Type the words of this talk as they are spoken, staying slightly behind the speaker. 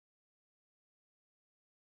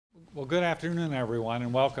Well, good afternoon, everyone,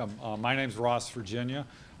 and welcome. My name is Ross, Virginia.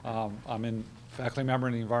 I'm a faculty member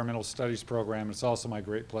in the Environmental Studies program. It's also my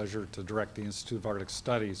great pleasure to direct the Institute of Arctic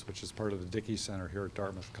Studies, which is part of the Dickey Center here at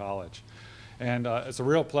Dartmouth College. And it's a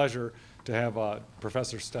real pleasure to have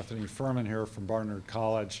Professor Stephanie Pfirman here from Barnard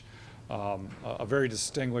College, a very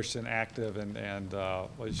distinguished and active and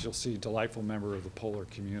as you'll see, delightful member of the polar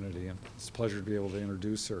community. And it's a pleasure to be able to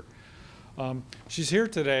introduce her. She's here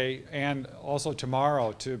today and also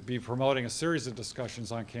tomorrow to be promoting a series of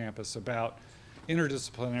discussions on campus about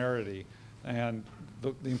interdisciplinarity and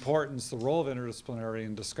the importance, the role of interdisciplinarity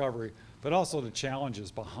in discovery, but also the challenges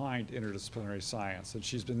behind interdisciplinary science. And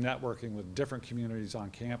she's been networking with different communities on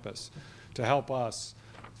campus to help us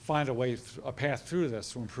find a path through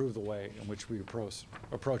this to improve the way in which we approach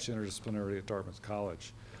interdisciplinarity at Dartmouth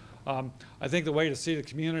College. I think the way to see the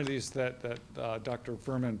communities that Dr.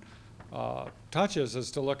 Pfirman touches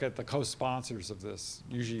is to look at the co-sponsors of this.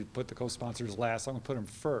 Usually you put the co-sponsors last. I'm going to put them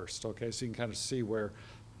first, okay, so you can kind of see where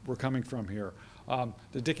we're coming from here.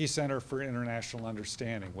 The Dickey Center for International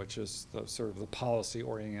Understanding, which is the sort of the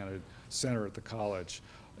policy-oriented center at the college.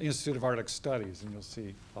 Institute of Arctic Studies, and you'll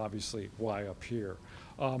see obviously why up here.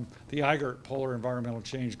 The IGERT Polar Environmental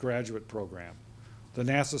Change Graduate Program. The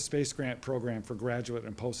NASA Space Grant Program for graduate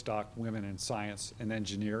and postdoc women in science and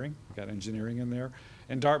engineering. We've got engineering in there.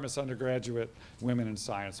 And Dartmouth's undergraduate Women in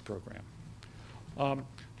Science program.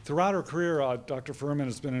 Throughout her career, Dr. Pfirman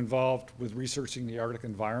has been involved with researching the Arctic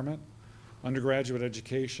environment, undergraduate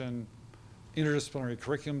education, interdisciplinary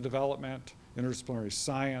curriculum development, interdisciplinary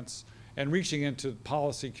science, and reaching into the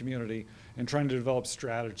policy community and trying to develop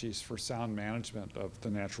strategies for sound management of the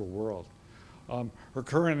natural world. Her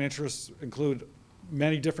current interests include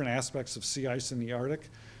many different aspects of sea ice in the Arctic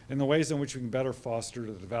and the ways in which we can better foster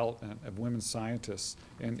the development of women scientists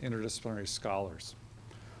and interdisciplinary scholars.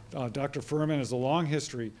 Dr. Pfirman has a long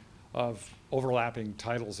history of overlapping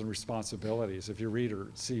titles and responsibilities. If you read her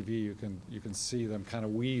CV, you can see them kind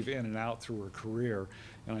of weave in and out through her career,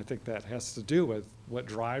 and I think that has to do with what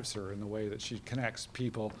drives her in the way that she connects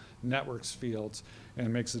people, networks fields,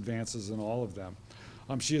 and makes advances in all of them.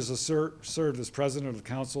 She has served as president of the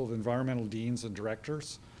Council of Environmental Deans and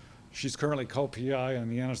Directors. She's currently co-PI on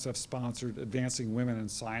the NSF-sponsored Advancing Women in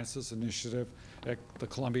Sciences initiative at the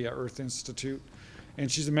Columbia Earth Institute. And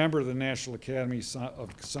she's a member of the National Academy of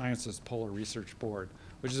Sciences Polar Research Board,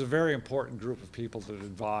 which is a very important group of people that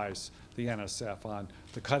advise the NSF on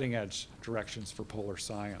the cutting-edge directions for polar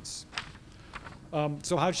science.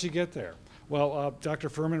 So how did she get there? Well, Dr.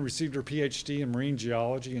 Pfirman received her PhD in marine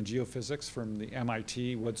geology and geophysics from the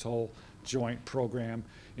MIT Woods Hole Joint Program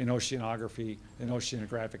in Oceanography and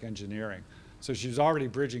Oceanographic Engineering. So she was already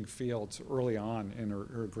bridging fields early on in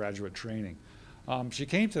her graduate training. She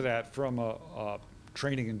came to that from a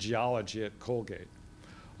training in geology at Colgate.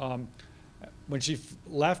 When she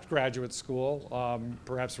left graduate school,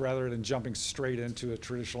 perhaps rather than jumping straight into a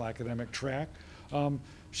traditional academic track,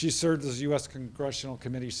 she served as U.S. Congressional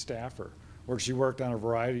Committee staffer, where she worked on a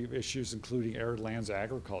variety of issues, including arid lands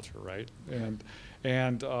agriculture, right?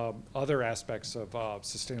 And other aspects of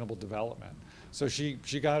sustainable development. So she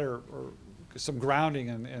got her some grounding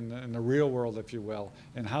in the real world, if you will,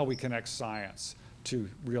 in how we connect science to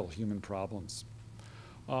real human problems.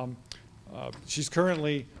 She's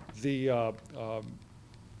currently the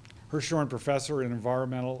Hirshhorn Professor in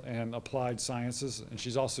Environmental and Applied Sciences, and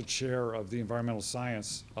she's also chair of the Environmental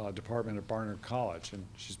Science Department at Barnard College, and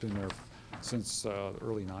she's been there since the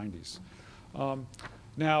early 90s.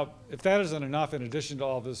 Now, if that isn't enough, in addition to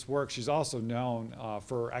all this work, she's also known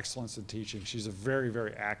for her excellence in teaching. She's a very,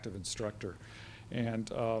 very active instructor.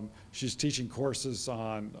 And she's teaching courses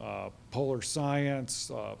on polar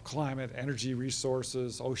science, climate, energy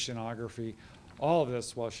resources, oceanography, all of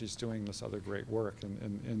this while she's doing this other great work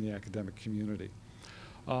in the academic community.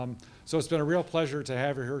 So it's been a real pleasure to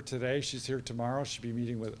have her here today. She's here tomorrow. She'll be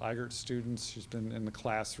meeting with IGERT students. She's been in the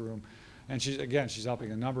classroom. And she's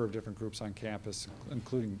helping a number of different groups on campus,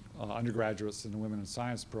 including undergraduates in the Women in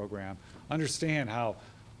Science program, understand how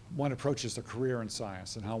one approaches a career in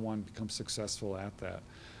science and how one becomes successful at that.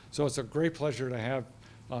 So it's a great pleasure to have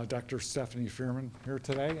Dr. Stephanie Pfirman here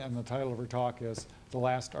today, and the title of her talk is The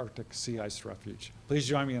Last Arctic Sea Ice Refuge. Please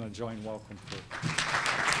join me in a joint welcome for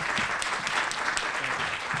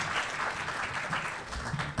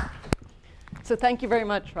So thank you very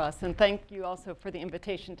much, Russ, and thank you also for the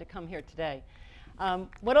invitation to come here today.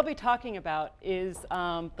 What I'll be talking about is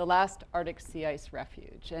the last Arctic sea ice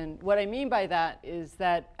refuge. And what I mean by that is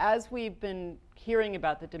that as we've been hearing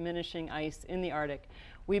about the diminishing ice in the Arctic,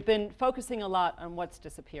 we've been focusing a lot on what's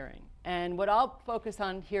disappearing. And what I'll focus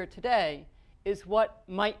on here today is what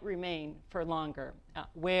might remain for longer,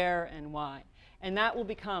 where and why. And that will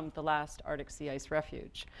become the last Arctic sea ice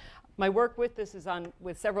refuge. My work with this is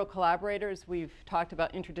with several collaborators. We've talked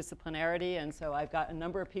about interdisciplinarity, and so I've got a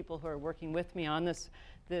number of people who are working with me on this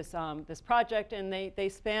project, and they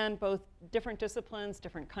span both different disciplines,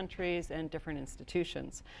 different countries, and different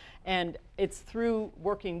institutions. And it's through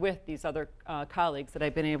working with these other colleagues that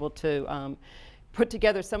I've been able to put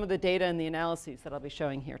together some of the data and the analyses that I'll be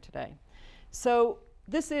showing here today. So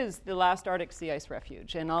this is the last Arctic sea ice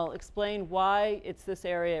refuge, and I'll explain why it's this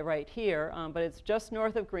area right here, but it's just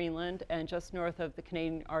north of Greenland and just north of the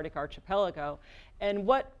Canadian Arctic archipelago. And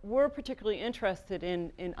what we're particularly interested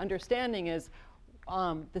in understanding is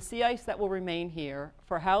the sea ice that will remain here,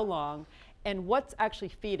 for how long, and what's actually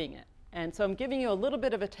feeding it. And so I'm giving you a little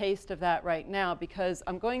bit of a taste of that right now, because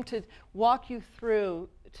I'm going to walk you through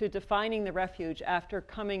to defining the refuge after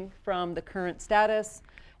coming from the current status.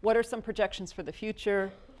 What are some projections for the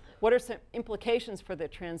future? What are some implications for the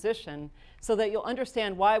transition, so that you'll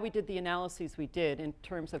understand why we did the analyses we did in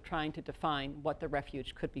terms of trying to define what the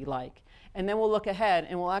refuge could be like. And then we'll look ahead,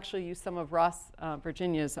 and we'll actually use some of Ross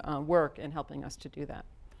Virginia's work in helping us to do that.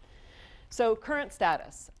 So current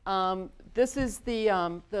status. This is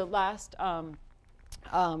the last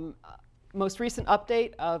most recent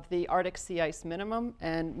update of the Arctic sea ice minimum,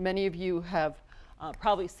 and many of you have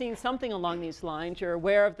probably seen something along these lines. You're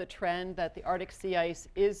aware of the trend that the Arctic sea ice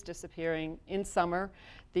is disappearing in summer.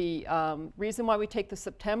 The reason why we take the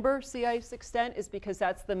September sea ice extent is because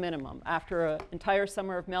that's the minimum. After an entire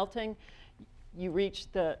summer of melting, you reach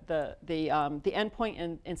the end point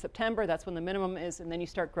in September. That's when the minimum is, and then you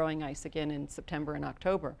start growing ice again in September and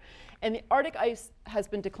October. And the Arctic ice has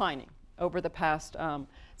been declining over the past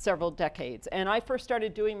several decades. And I first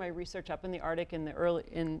started doing my research up in the Arctic in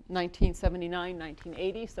 1979,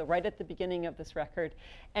 1980, so right at the beginning of this record.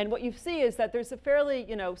 And what you see is that there's a fairly,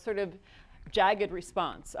 sort of jagged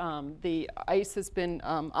response. The ice has been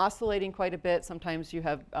oscillating quite a bit. Sometimes you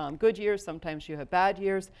have good years, sometimes you have bad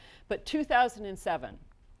years. But 2007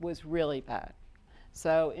 was really bad.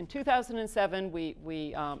 So in 2007,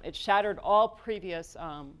 it shattered all previous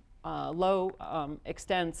low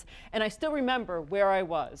extents. And I still remember where I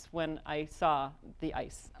was when I saw the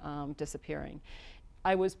ice disappearing.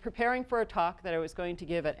 I was preparing for a talk that I was going to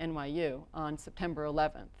give at NYU on September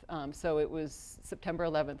 11th. So it was September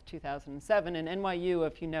 11th, 2007. And NYU,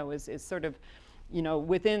 if you know, is sort of,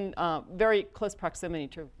 within very close proximity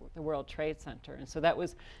to the World Trade Center. And so that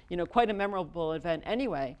was, quite a memorable event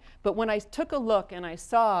anyway. But when I took a look and I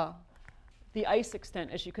saw the ice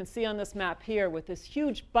extent, as you can see on this map here, with this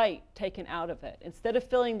huge bite taken out of it, instead of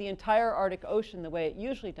filling the entire Arctic Ocean the way it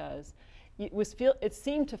usually does, it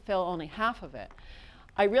seemed to fill only half of it.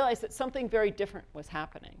 I realized that something very different was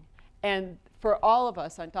happening. And for all of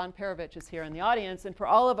us, Don Perovich is here in the audience, and for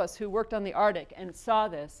all of us who worked on the Arctic and saw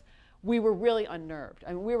this, we were really unnerved.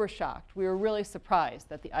 I mean, we were shocked. We were really surprised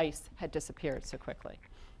that the ice had disappeared so quickly.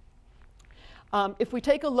 If we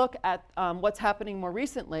take a look at what's happening more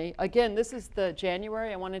recently, again, this is the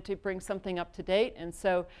January. I wanted to bring something up to date. And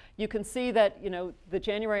so you can see that the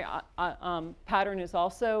January pattern is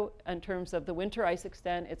also, in terms of the winter ice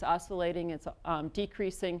extent, it's oscillating, it's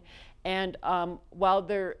decreasing. And while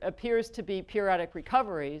there appears to be periodic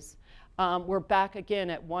recoveries, we're back again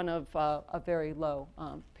at one of a very low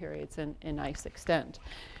periods in ice extent.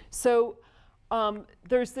 So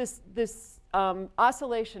there's this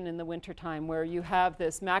oscillation in the wintertime where you have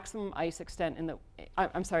this maximum ice extent in the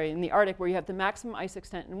Arctic, where you have the maximum ice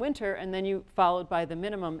extent in winter, and then you followed by the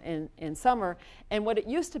minimum in summer. And what it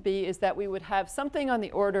used to be is that we would have something on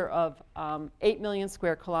the order of 8 million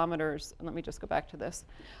square kilometers. Let me just go back to this.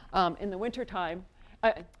 In the wintertime,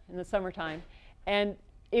 in the summertime, and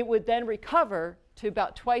it would then recover to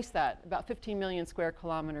about twice that, about 15 million square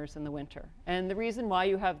kilometers in the winter. And the reason why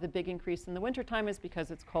you have the big increase in the wintertime is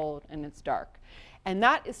because it's cold and it's dark. And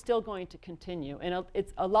that is still going to continue. And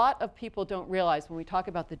it's a lot of people don't realize when we talk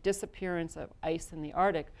about the disappearance of ice in the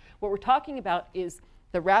Arctic, what we're talking about is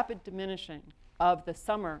the rapid diminishing of the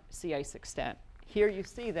summer sea ice extent. Here you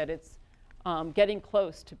see that it's getting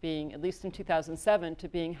close to being, at least in 2007, to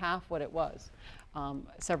being half what it was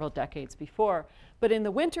several decades before. But in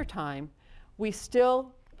the wintertime, we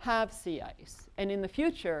still have sea ice. And in the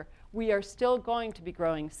future, we are still going to be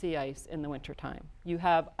growing sea ice in the wintertime. You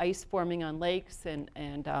have ice forming on lakes and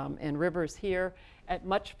rivers here at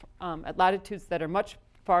latitudes that are much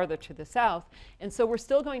farther to the south. And so we're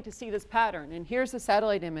still going to see this pattern. And here's a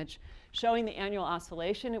satellite image showing the annual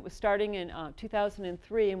oscillation. It was starting in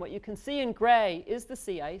 2003. And what you can see in gray is the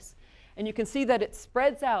sea ice. And you can see that it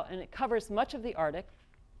spreads out and it covers much of the Arctic.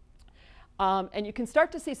 And you can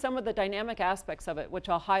start to see some of the dynamic aspects of it, which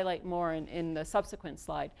I'll highlight more in the subsequent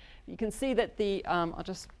slide. You can see that I'll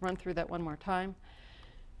just run through that one more time.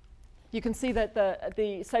 You can see that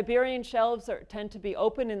the Siberian shelves tend to be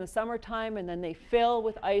open in the summertime, and then they fill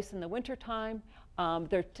with ice in the wintertime.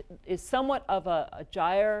 There is somewhat of a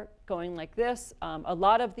gyre going like this. A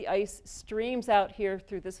lot of the ice streams out here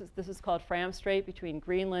through, this is called Fram Strait between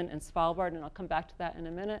Greenland and Svalbard, and I'll come back to that in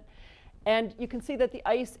a minute. And you can see that the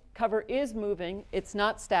ice cover is moving. It's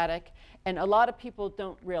not static. And a lot of people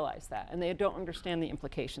don't realize that, and they don't understand the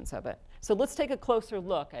implications of it. So let's take a closer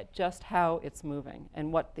look at just how it's moving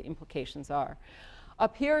and what the implications are.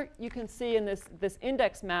 Up here, you can see in this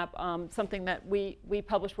index map something that we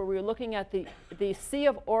published where we were looking at the sea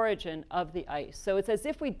of origin of the ice. So it's as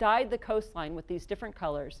if we dyed the coastline with these different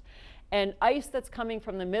colors. And ice that's coming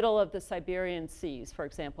from the middle of the Siberian seas, for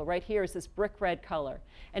example, right here is this brick red color.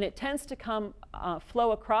 And it tends to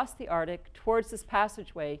flow across the Arctic towards this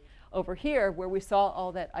passageway over here where we saw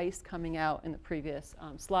all that ice coming out in the previous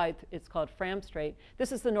slide. It's called Fram Strait.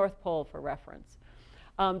 This is the North Pole for reference.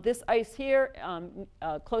 This ice here,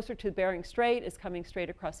 closer to Bering Strait, is coming straight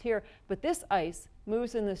across here. But this ice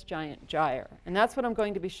moves in this giant gyre. And that's what I'm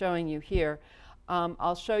going to be showing you here.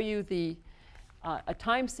 I'll show you a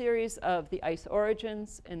time series of the ice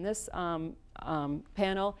origins in this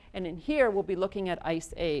panel. And in here, we'll be looking at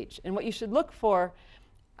ice age. And what you should look for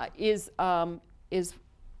is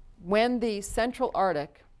when the central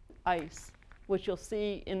Arctic ice, which you'll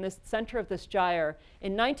see in the center of this gyre,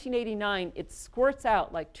 in 1989, it squirts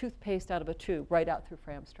out like toothpaste out of a tube right out through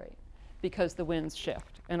Fram Strait because the winds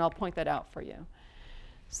shift. And I'll point that out for you.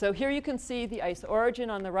 So here you can see the ice origin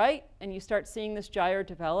on the right, and you start seeing this gyre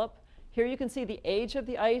develop. Here you can see the age of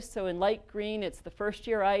the ice. So in light green, it's the first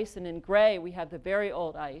year ice, and in gray, we have the very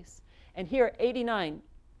old ice. And here at 89,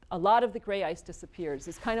 a lot of the gray ice disappears.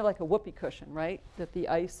 It's kind of like a whoopee cushion, right, that the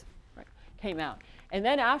ice came out. And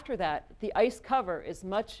then after that, the ice cover is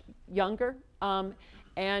much younger, and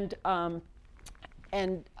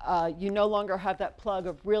you no longer have that plug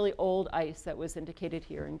of really old ice that was indicated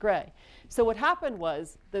here in gray. So what happened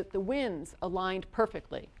was that the winds aligned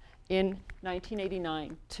perfectly in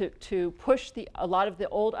 1989 to push a lot of the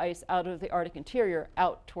old ice out of the Arctic interior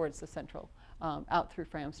out towards the central, out through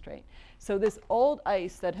Fram Strait. So this old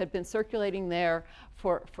ice that had been circulating there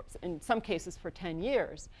for in some cases for 10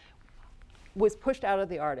 years was pushed out of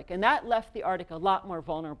the Arctic. And that left the Arctic a lot more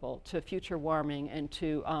vulnerable to future warming and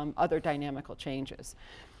to other dynamical changes.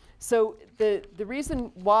 So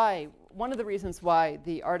one of the reasons why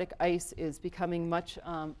the Arctic ice is becoming much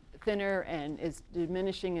thinner and is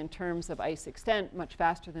diminishing in terms of ice extent much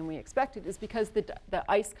faster than we expected is because the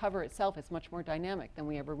ice cover itself is much more dynamic than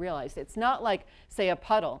we ever realized. It's not like, say, a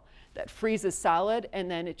puddle that freezes solid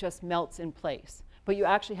and then it just melts in place. But you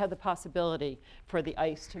actually have the possibility for the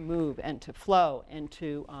ice to move and to flow and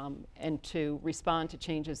to respond to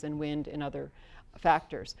changes in wind and other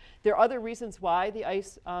factors. There are other reasons why the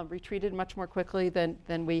ice retreated much more quickly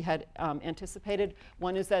than we had anticipated.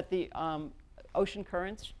 One is that the ocean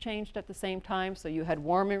currents changed at the same time, so you had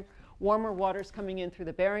warmer waters coming in through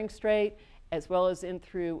the Bering Strait, as well as in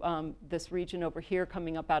through this region over here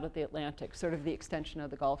coming up out of the Atlantic, sort of the extension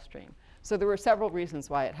of the Gulf Stream. So there were several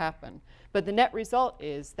reasons why it happened. But the net result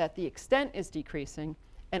is that the extent is decreasing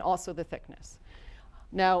and also the thickness.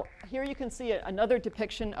 Now, here you can see another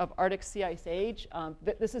depiction of Arctic sea ice age.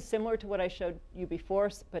 This is similar to what I showed you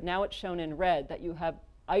before, but now it's shown in red, that you have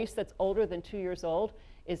ice that's older than 2 years old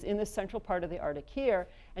is in the central part of the Arctic here.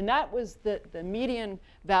 And that was the median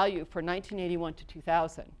value for 1981 to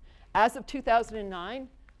 2000. As of 2009,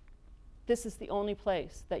 this is the only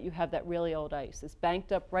place that you have that really old ice. It's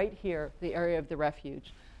banked up right here, the area of the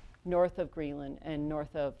Refuge, north of Greenland and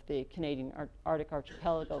north of the Canadian Arctic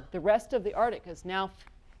archipelago. The rest of the Arctic is now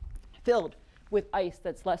filled with ice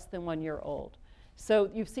that's less than 1 year old. So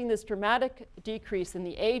you've seen this dramatic decrease in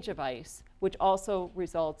the age of ice, which also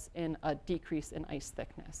results in a decrease in ice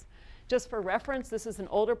thickness. Just for reference, this is an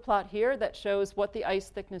older plot here that shows what the ice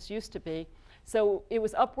thickness used to be. So it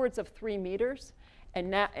was upwards of 3 meters.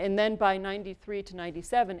 And then by 93 to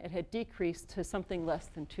 97, it had decreased to something less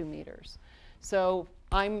than 2 meters. So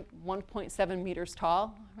I'm 1.7 meters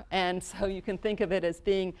tall. And so you can think of it as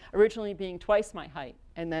originally being twice my height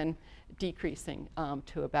and then decreasing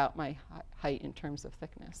to about my height in terms of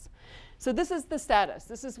thickness. So this is the status.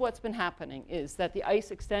 This is what's been happening, is that the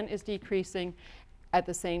ice extent is decreasing at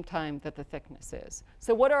the same time that the thickness is.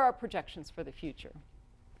 So what are our projections for the future?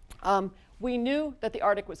 We knew that the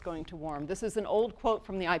Arctic was going to warm. This is an old quote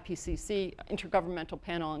from the IPCC, Intergovernmental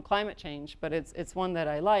Panel on Climate Change, but it's one that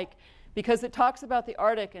I like. because it talks about the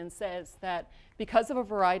Arctic and says that because of a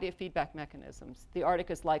variety of feedback mechanisms, the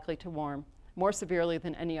Arctic is likely to warm more severely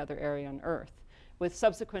than any other area on Earth, with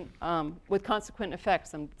consequent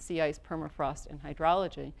effects on sea ice, permafrost, and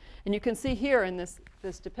hydrology. And you can see here in this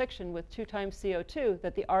depiction with 2 times CO2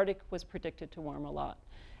 that the Arctic was predicted to warm a lot.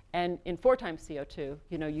 And in 4 times CO2,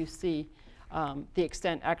 you see the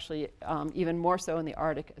extent actually even more so in the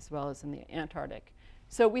Arctic as well as in the Antarctic.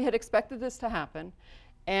 So we had expected this to happen,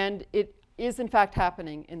 and it is in fact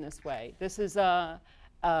happening in this way. This is a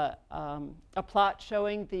plot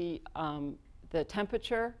showing the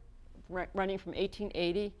temperature running from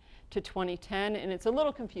 1880 to 2010, and it's a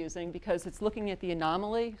little confusing because it's looking at the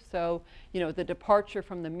anomaly, so the departure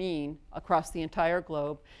from the mean across the entire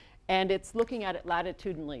globe, and it's looking at it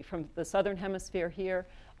latitudinally from the southern hemisphere here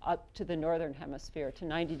up to the northern hemisphere to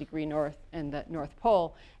 90° north and the North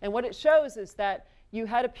Pole. And what it shows is that you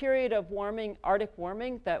had a period of warming, Arctic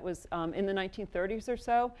warming, that was in the 1930s or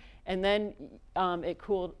so, and then it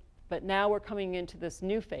cooled. But now we're coming into this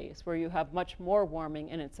new phase where you have much more warming,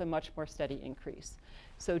 and it's a much more steady increase.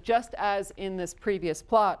 So just as in this previous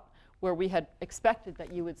plot where we had expected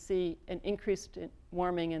that you would see an increased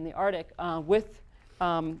warming in the Arctic with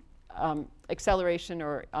acceleration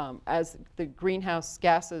or as the greenhouse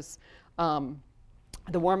gases, the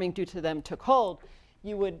warming due to them took hold,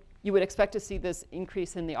 you would expect to see this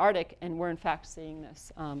increase in the Arctic, and we're in fact seeing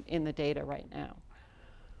this in the data right now.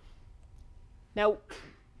 Now,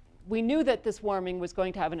 we knew that this warming was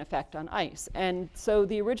going to have an effect on ice. And so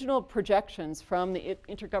the original projections from the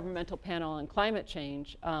Intergovernmental Panel on Climate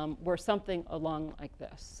Change were something along like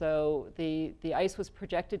this. So the ice was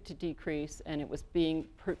projected to decrease, and it was being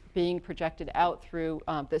projected out through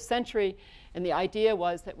this century. And the idea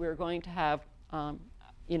was that we were going to have,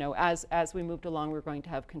 as we moved along, we were going to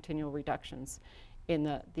have continual reductions in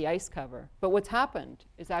the ice cover. But what's happened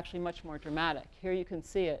is actually much more dramatic. Here you can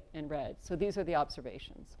see it in red. So these are the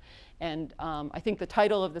observations. And I think the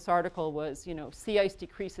title of this article was, sea ice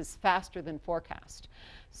decreases faster than forecast.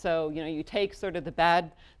 So you take sort of the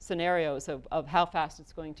bad scenarios of how fast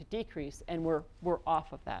it's going to decrease, and we're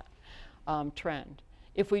off of that trend.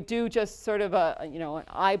 If we do just sort of an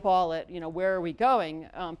eyeball it, where are we going?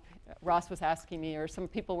 Ross was asking me, or some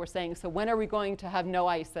people were saying, so when are we going to have no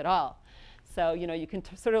ice at all? So you can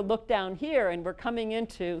sort of look down here, and we're coming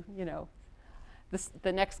into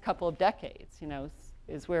the next couple of decades.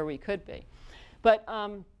 Is where we could be, but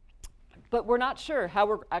we're not sure how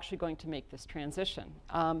we're actually going to make this transition.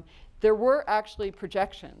 There were actually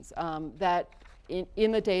projections that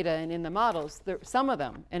in the data and in the models, some of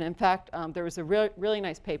them, and in fact, there was a really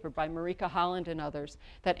nice paper by Marika Holland and others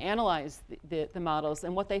that analyzed the models,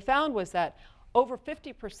 and what they found was that over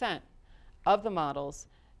 50% of the models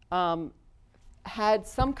had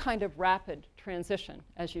some kind of rapid transition,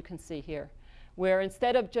 as you can see here, where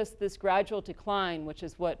instead of just this gradual decline, which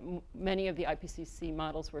is what many of the IPCC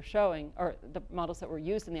models were showing, or the models that were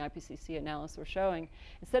used in the IPCC analysis were showing,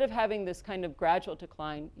 instead of having this kind of gradual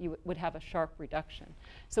decline, you would have a sharp reduction.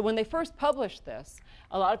 So when they first published this,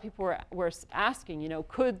 a lot of people were asking,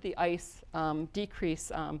 could the ice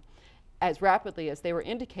decrease as rapidly as they were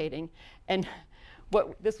indicating? And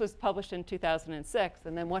this was published in 2006,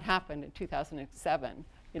 and then what happened in 2007?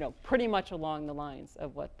 Pretty much along the lines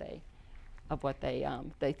of what they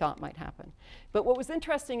thought might happen. But what was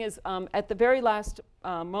interesting is at the very last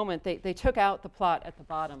moment, they took out the plot at the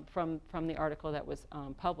bottom from the article that was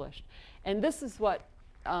published. And this is what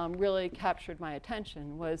really captured my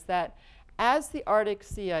attention, was that as the Arctic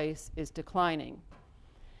sea ice is declining,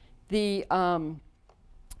 it's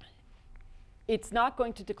not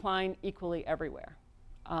going to decline equally everywhere.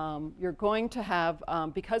 You're going to have,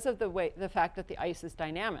 because of the fact that the ice is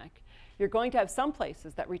dynamic, you're going to have some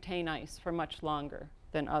places that retain ice for much longer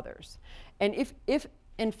than others. And if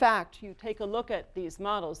in fact you take a look at these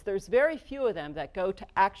models, there's very few of them that go to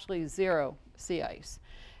actually 0 sea ice.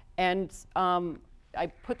 And I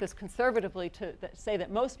put this conservatively to say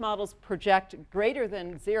that most models project greater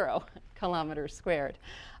than 0 kilometers squared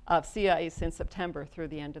of sea ice in September through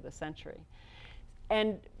the end of the century.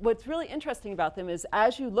 And what's really interesting about them is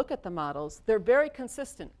as you look at the models, they're very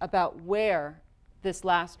consistent about where this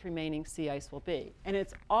last remaining sea ice will be. And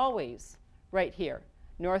it's always right here,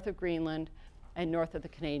 north of Greenland and north of the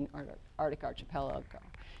Canadian Arctic archipelago.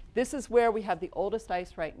 This is where we have the oldest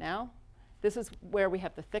ice right now. This is where we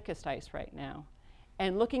have the thickest ice right now.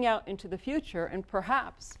 And looking out into the future, and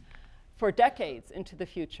perhaps for decades into the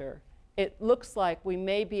future, it looks like we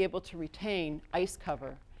may be able to retain ice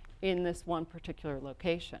cover in this one particular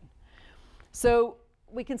location. So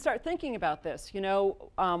we can start thinking about this.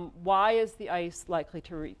 Why is the ice likely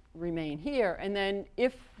to remain here? And then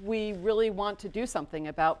if we really want to do something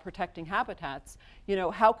about protecting habitats,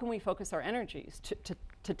 how can we focus our energies to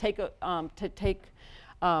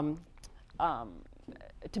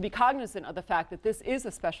be cognizant of the fact that this is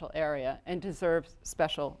a special area and deserves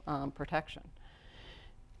special protection.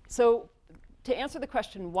 So to answer the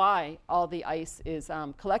question why all the ice is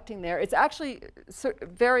collecting there, it's actually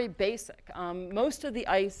very basic. Most of the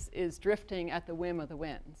ice is drifting at the whim of the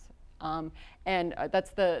winds. And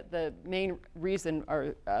that's the main reason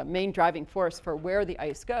or main driving force for where the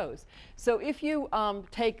ice goes. So if you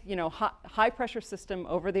take high pressure system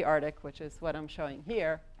over the Arctic, which is what I'm showing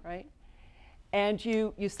here, right? And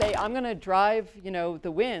you say, I'm going to drive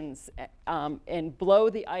the winds and blow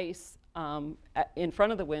the ice in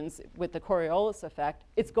front of the winds with the Coriolis effect,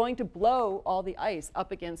 it's going to blow all the ice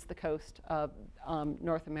up against the coast of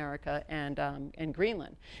North America and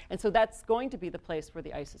Greenland. And so that's going to be the place where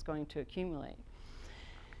the ice is going to accumulate.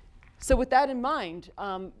 So with that in mind,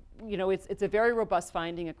 it's a very robust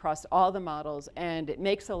finding across all the models, and it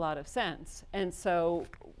makes a lot of sense. And so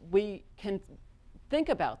we can think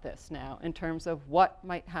about this now in terms of what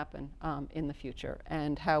might happen in the future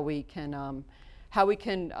and how we can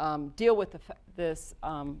deal with this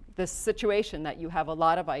situation that you have a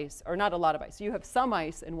lot of ice, or not a lot of ice. You have some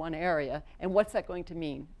ice in one area, and what's that going to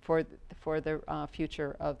mean for the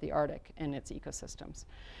future of the Arctic and its ecosystems?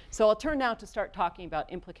 So I'll turn now to start talking about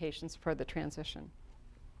implications for the transition.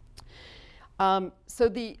 So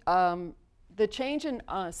the change in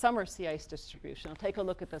summer sea ice distribution, I'll take a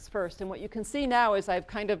look at this first. And what you can see now is I've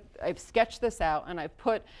sketched this out, and I've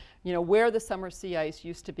put where the summer sea ice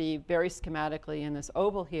used to be very schematically in this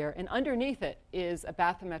oval here. And underneath it is a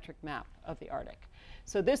bathymetric map of the Arctic.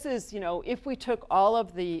 So this is, if we took all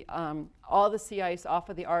the sea ice off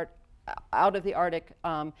of the out of the Arctic,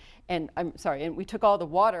 and we took all the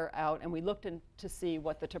water out and we looked to see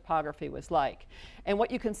what the topography was like. And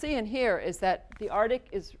what you can see in here is that the Arctic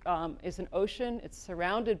is an ocean. It's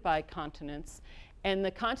surrounded by continents, and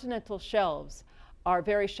the continental shelves are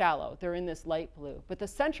very shallow. They're in this light blue. But the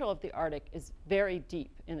central of the Arctic is very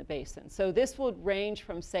deep in the basin. So this would range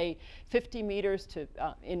from, say, 50 meters to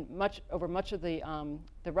over much of the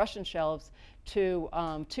Russian shelves to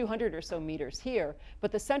 200 or so meters here.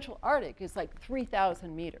 But the central Arctic is like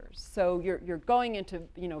 3,000 meters. So you're going into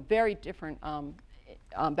very different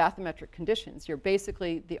bathymetric conditions. You're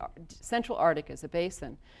basically, the central Arctic is a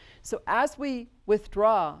basin. So as we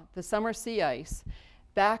withdraw the summer sea ice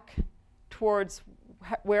back towards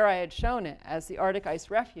where I had shown it as the Arctic ice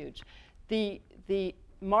refuge, the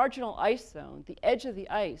marginal ice zone, the edge of the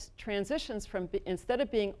ice, transitions from, instead of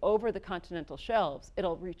being over the continental shelves,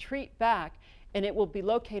 it'll retreat back, and it will be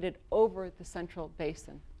located over the central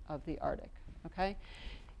basin of the Arctic, okay?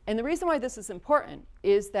 And the reason why this is important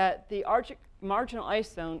is that the Arctic marginal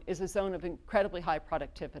ice zone is a zone of incredibly high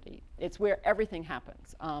productivity. It's where everything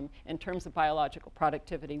happens in terms of biological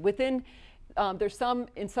productivity.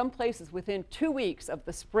 In some places, within 2 weeks of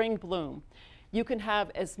the spring bloom, you can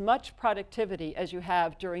have as much productivity as you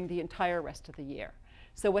have during the entire rest of the year.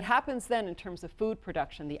 So what happens then in terms of food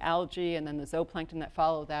production, the algae and then the zooplankton that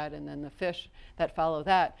follow that and then the fish that follow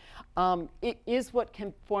that, it is what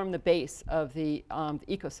can form the base of the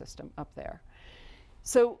ecosystem up there.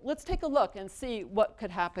 So let's take a look and see what could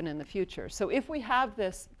happen in the future. So if we have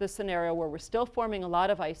this scenario where we're still forming a lot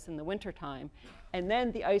of ice in the wintertime, and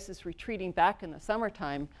then the ice is retreating back in the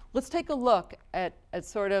summertime, let's take a look at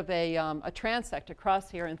sort of a transect across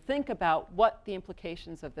here and think about what the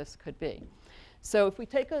implications of this could be. So if we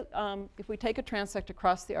take a transect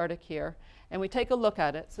across the Arctic here, and we take a look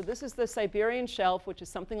at it, so this is the Siberian shelf, which is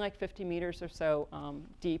something like 50 meters or so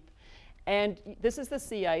deep. And this is the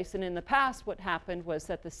sea ice, and in the past what happened was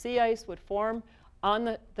that the sea ice would form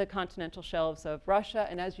on the continental shelves of Russia,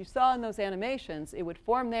 and as you saw in those animations, it would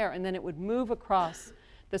form there, and then it would move across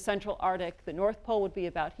the central Arctic. The North Pole would be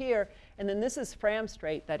about here, and then this is Fram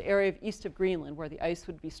Strait, that area east of Greenland where the ice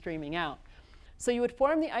would be streaming out. So you would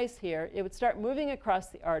form the ice here, it would start moving across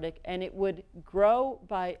the Arctic, and it would grow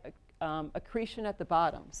by accretion at the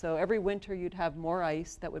bottom. So every winter you'd have more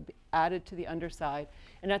ice that would be added to the underside,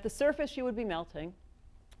 and at the surface you would be melting.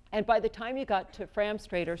 And by the time you got to Fram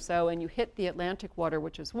Strait or so and you hit the Atlantic water,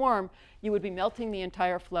 which is warm, you would be melting the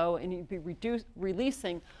entire flow, and you'd be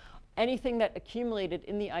releasing anything that accumulated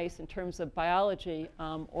in the ice in terms of biology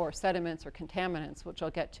or sediments or contaminants, which I'll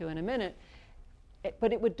get to in a minute.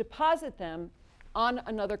 But it would deposit them on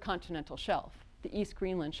another continental shelf, the East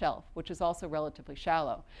Greenland shelf, which is also relatively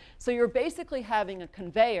shallow. So you're basically having a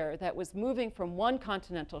conveyor that was moving from one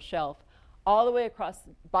continental shelf all the way across,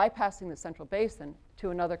 bypassing the central basin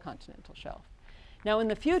to another continental shelf. Now in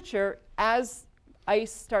the future, as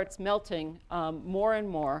ice starts melting more and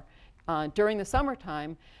more during the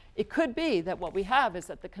summertime, it could be that what we have is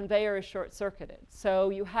that the conveyor is short-circuited. So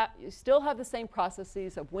you still have the same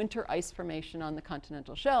processes of winter ice formation on the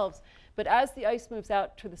continental shelves, but as the ice moves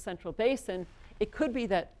out to the central basin, it could be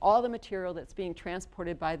that all the material that's being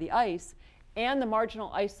transported by the ice and the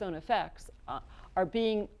marginal ice zone effects are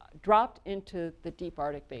being dropped into the deep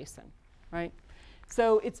Arctic basin, right?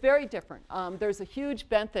 So it's very different. There's a huge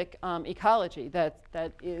benthic ecology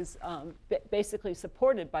that is basically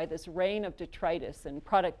supported by this rain of detritus and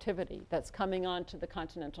productivity that's coming onto the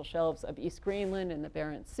continental shelves of East Greenland and the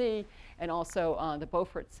Barents Sea, and also the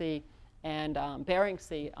Beaufort Sea and Bering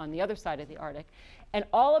Sea on the other side of the Arctic. And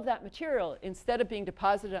all of that material, instead of being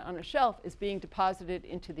deposited on a shelf, is being deposited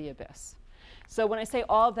into the abyss. So when I say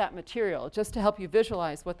all of that material, just to help you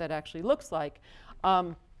visualize what that actually looks like,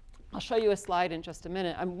 I'll show you a slide in just a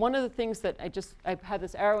minute. One of the things that I have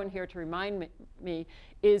this arrow in here to remind me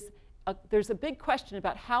is there's a big question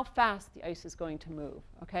about how fast the ice is going to move,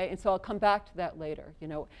 okay? And so I'll come back to that later. You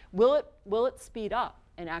know, will it speed up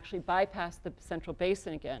and actually bypass the central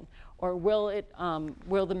basin again, or will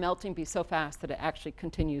the melting be so fast that it actually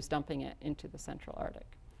continues dumping it into the central Arctic?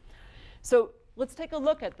 So let's take a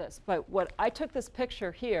look at this. But I took this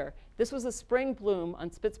picture here. This was a spring bloom on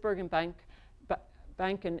Spitsbergen Bank,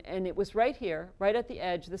 and it was right here, right at the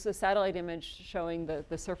edge. This is a satellite image showing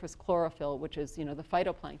the surface chlorophyll, which is, you know, the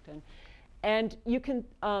phytoplankton. And you can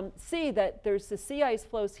see that there's the sea ice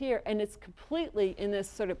flows here, and it's completely in this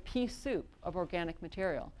sort of pea soup of organic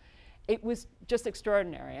material. It was just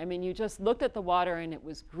extraordinary. I mean, you just looked at the water, and it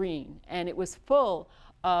was green, and it was full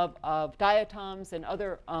of diatoms and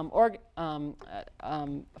other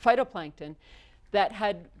phytoplankton that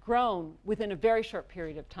had grown within a very short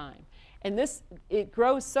period of time. And it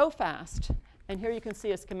grows so fast, and here you can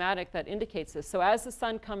see a schematic that indicates this. So as the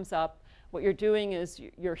sun comes up, what you're doing is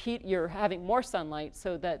you're having more sunlight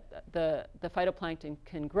so that the phytoplankton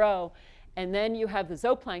can grow, and then you have the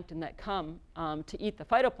zooplankton that come to eat the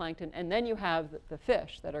phytoplankton, and then you have the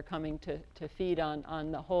fish that are coming to feed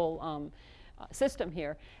on the whole system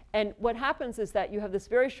here. And what happens is that you have this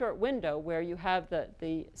very short window where you have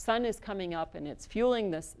the sun is coming up and it's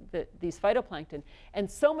fueling these phytoplankton, and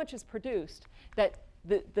so much is produced that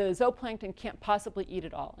the zooplankton can't possibly eat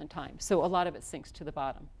it all in time. So a lot of it sinks to the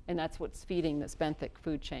bottom, and that's what's feeding this benthic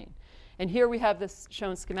food chain. And here we have this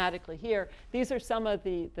shown schematically here. These are some of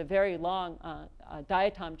the very long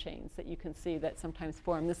diatom chains that you can see that sometimes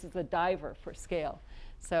form. This is a diver for scale.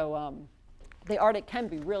 So the Arctic can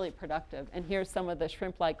be really productive. And here's some of the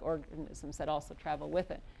shrimp-like organisms that also travel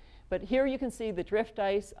with it. But here you can see the drift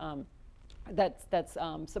ice that's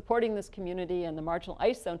supporting this community and the marginal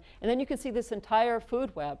ice zone. And then you can see this entire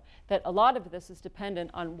food web that a lot of this is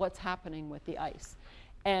dependent on what's happening with the ice.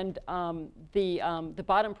 And the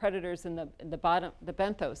bottom predators and the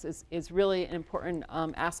benthos is really an important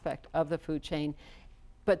aspect of the food chain.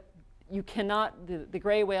 But you cannot, the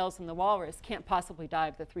gray whales and the walrus can't possibly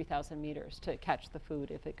dive the 3,000 meters to catch the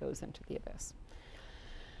food if it goes into the abyss.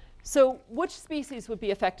 So which species would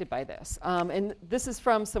be affected by this? And this is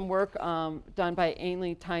from some work done by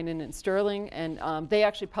Ainley, Tynan, and Sterling. And they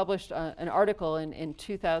actually published an article in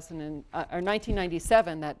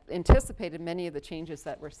 1997 that anticipated many of the changes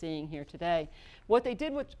that we're seeing here today. What they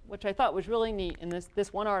did, which I thought was really neat in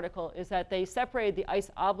this one article, is that they separated the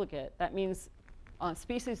ice obligate. That means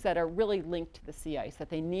species that are really linked to the sea ice, that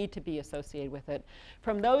they need to be associated with it,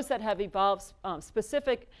 from those that have evolved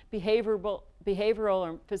specific behavioral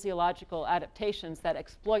or physiological adaptations that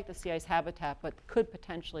exploit the sea ice habitat but could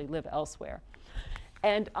potentially live elsewhere.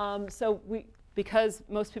 And so because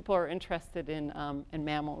most people are interested in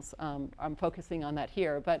mammals, I'm focusing on that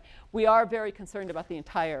here, but we are very concerned about the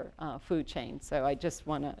entire food chain. So I just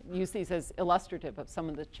want to use these as illustrative of some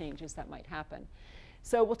of the changes that might happen.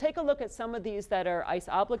 So we'll take a look at some of these that are ice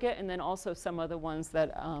obligate, and then also some of the ones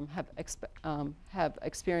that have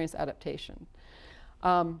experienced adaptation.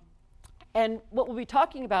 And what we'll be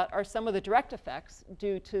talking about are some of the direct effects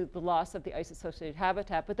due to the loss of the ice-associated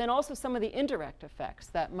habitat, but then also some of the indirect effects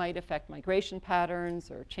that might affect migration patterns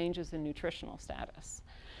or changes in nutritional status.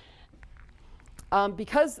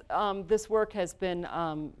 Because this work has been,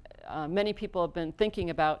 many people have been thinking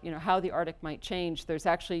about how the Arctic might change, there's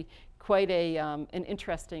actually quite an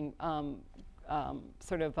interesting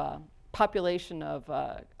sort of population of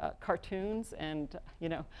cartoons and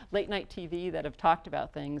late night TV that have talked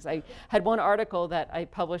about things. I had one article that I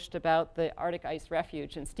published about the Arctic ice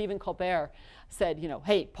refuge, and Stephen Colbert said,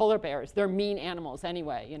 hey, polar bears, they're mean animals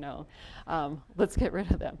anyway, let's get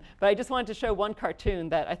rid of them. But I just wanted to show one cartoon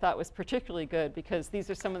that I thought was particularly good, because these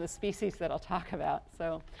are some of the species that I'll talk about.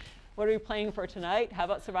 So what are we playing for tonight? How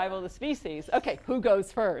about survival of the species? Okay, who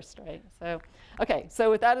goes first, right? So, okay, so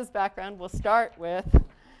with that as background, we'll start with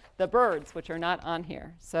the birds, which are not on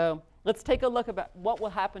here. So let's take a look about what will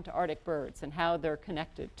happen to Arctic birds and how they're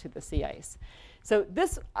connected to the sea ice. So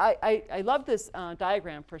this, I love this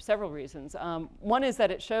diagram for several reasons. One is that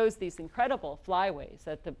it shows these incredible flyways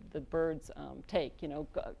that the birds take.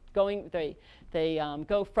 They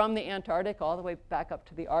go from the Antarctic all the way back up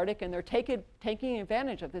to the Arctic, and they're taking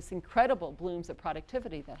advantage of this incredible blooms of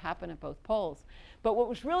productivity that happen at both poles. But what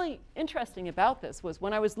was really interesting about this was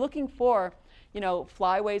when I was looking for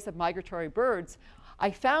flyways of migratory birds, I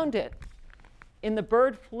found it in the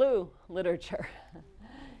bird flu literature.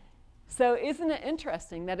 So isn't it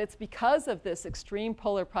interesting that it's because of this extreme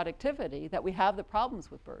polar productivity that we have the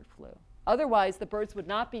problems with bird flu? Otherwise, the birds would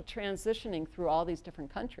not be transitioning through all these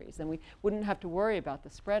different countries, and we wouldn't have to worry about the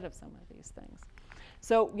spread of some of these things.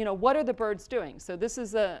 So, what are the birds doing? So this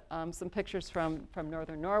is some pictures from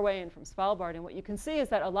northern Norway and from Svalbard, and what you can see is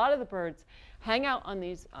that a lot of the birds hang out on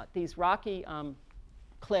these rocky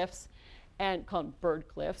cliffs, and called bird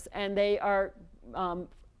cliffs, and they are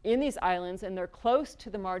in these islands, and they're close to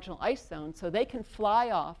the marginal ice zone, so they can fly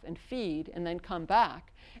off and feed and then come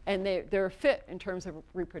back, and they're fit in terms of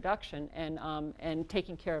reproduction and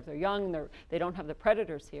taking care of their young. They don't have the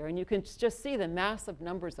predators here, and you can just see the massive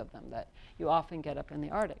numbers of them that you often get up in the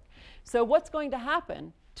Arctic. So what's going to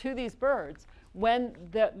happen to these birds when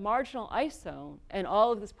the marginal ice zone and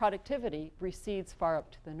all of this productivity recedes far up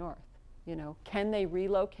to the north? Can they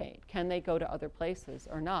relocate? Can they go to other places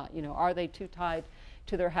or not? Are they too tied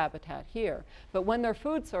to their habitat here? But when their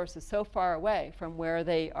food source is so far away from where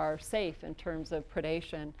they are safe in terms of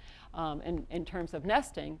predation and in terms of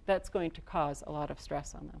nesting, that's going to cause a lot of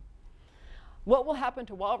stress on them. What will happen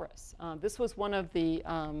to walrus? This was one of the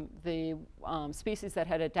species that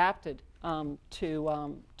had adapted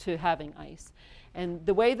to having ice. And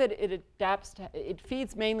the way that it adapts, it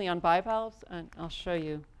feeds mainly on bivalves, and I'll show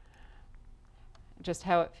you just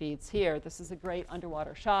how it feeds here. This is a great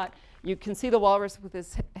underwater shot. You can see the walrus with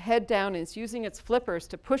its head down, and it's using its flippers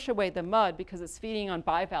to push away the mud because it's feeding on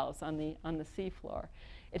bivalves on the seafloor.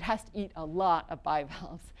 It has to eat a lot of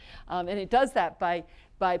bivalves, and it does that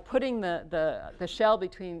by putting the shell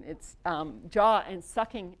between its jaw and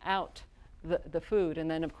sucking out the food,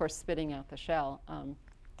 and then of course spitting out the shell.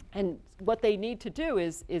 And what they need to do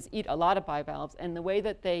is eat a lot of bivalves, and the way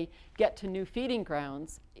that they get to new feeding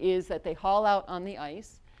grounds is that they haul out on the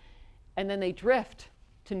ice, and then they drift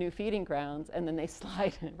to new feeding grounds, and then they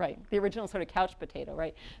slide in, right? The original sort of couch potato,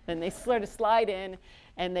 right? Then they sort of slide in,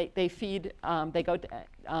 and they feed, they go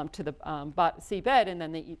to the seabed, and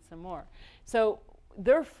then they eat some more. So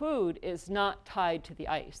their food is not tied to the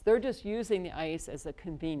ice. They're just using the ice as a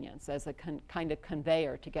convenience, as a kind of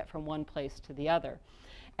conveyor to get from one place to the other.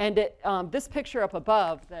 And this picture up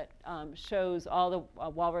above that shows all the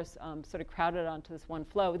walrus sort of crowded onto this one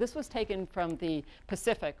floe, this was taken from the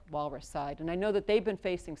Pacific walrus side. And I know that they've been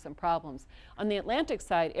facing some problems. On the Atlantic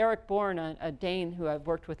side, Eric Bourne, a Dane who I've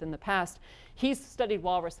worked with in the past, he's studied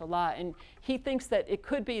walrus a lot. And he thinks that it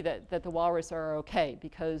could be that the walrus are OK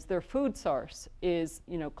because their food source is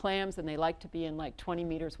clams, and they like to be in like 20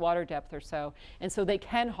 meters water depth or so. And so they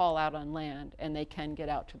can haul out on land, and they can get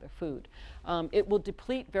out to their food. It will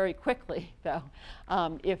deplete very quickly, though,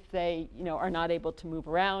 if they are not able to move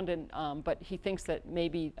around. But he thinks that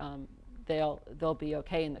maybe they'll be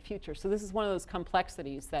OK in the future. So this is one of those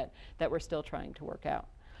complexities that we're still trying to work out.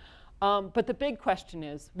 But the big question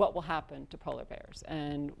is, what will happen to polar bears?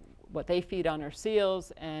 And what they feed on are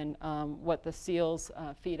seals, and what the seals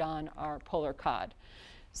feed on are polar cod.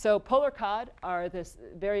 So polar cod are this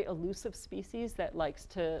very elusive species that likes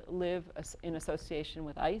to live in association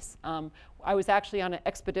with ice. I was actually on an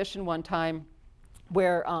expedition one time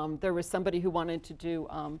where there was somebody who wanted to do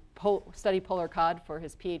study polar cod for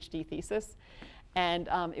his PhD thesis. And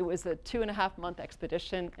it was a 2.5-month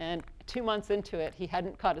expedition, and 2 months into it, he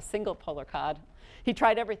hadn't caught a single polar cod. He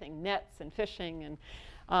tried everything, nets and fishing. And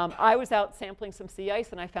I was out sampling some sea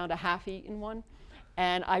ice, and I found a half-eaten one.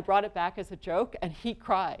 And I brought it back as a joke, and he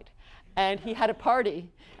cried. And he had a party,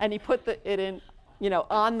 and he put it in,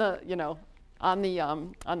 on the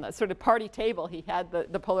sort of party table. He had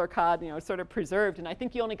the polar cod, sort of preserved. And I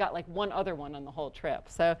think he only got like one other one on the whole trip.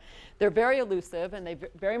 So they're very elusive, and they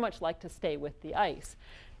very much like to stay with the ice.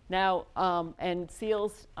 Now, and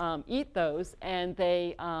seals eat those, and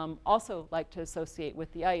they also like to associate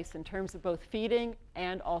with the ice in terms of both feeding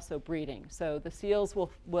and also breeding. So the seals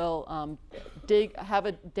will have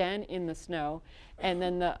a den in the snow, and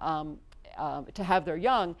then to have their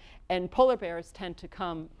young, and polar bears tend to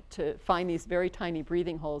come to find these very tiny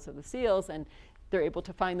breathing holes of the seals, and they're able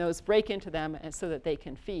to find those, break into them, and so that they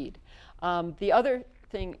can feed. The other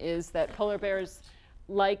thing is that polar bears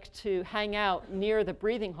like to hang out near the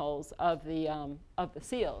breathing holes of the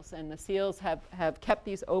seals, and the seals have kept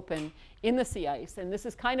these open in the sea ice, and this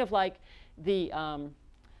is kind of like the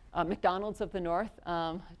McDonald's of the North,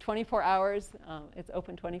 24 hours, it's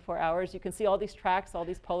open 24 hours. You can see all these tracks, all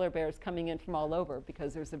these polar bears coming in from all over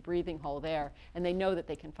because there's a breathing hole there, and they know that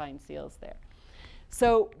they can find seals there.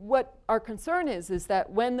 So what our concern is that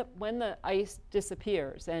when the ice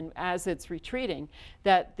disappears and as it's retreating,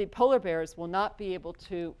 that the polar bears will not be able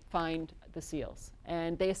to find the seals.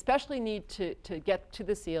 And they especially need to get to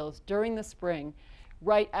the seals during the spring,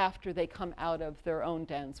 right after they come out of their own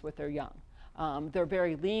dens with their young. They're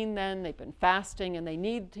very lean then, they've been fasting, and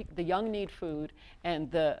the young need food, and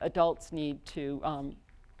the adults need to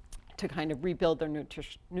kind of rebuild their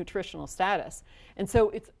nutritional status. And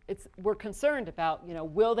so we're concerned about,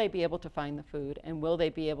 will they be able to find the food, and will they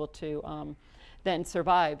be able to then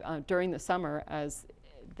survive during the summer as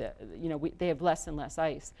they have less and less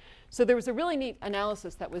ice. So there was a really neat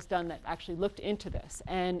analysis that was done that actually looked into this,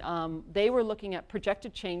 and they were looking at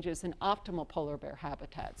projected changes in optimal polar bear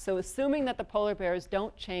habitat. So assuming that the polar bears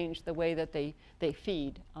don't change the way that they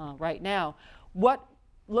feed right now,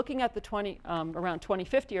 looking at the around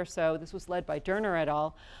 2050 or so, this was led by Derner et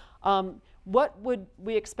al., what would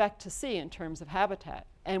we expect to see in terms of habitat?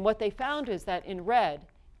 And what they found is that in red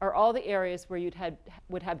are all the areas where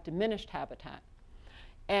would have diminished habitat.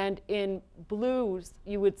 And in blues,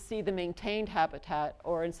 you would see the maintained habitat,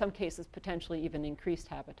 or in some cases, potentially even increased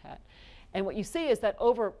habitat. And what you see is that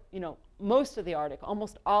over most of the Arctic,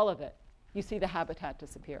 almost all of it, you see the habitat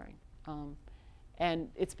disappearing. And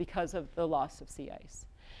it's because of the loss of sea ice.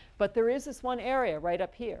 But there is this one area right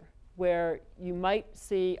up here where you might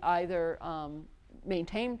see either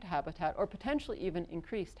maintained habitat or potentially even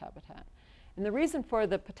increased habitat. And the reason for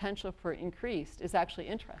the potential for increased is actually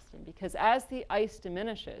interesting, because as the ice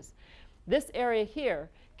diminishes, this area here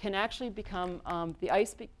can actually become, the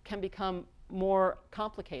ice can become more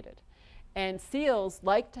complicated. And seals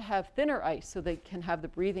like to have thinner ice so they can have the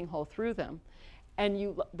breathing hole through them.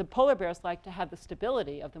 And the polar bears like to have the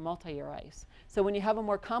stability of the multi-year ice. So when you have a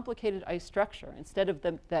more complicated ice structure, instead of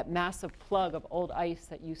that massive plug of old ice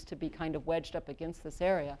that used to be kind of wedged up against this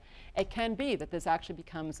area, it can be that this actually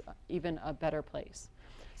becomes even a better place.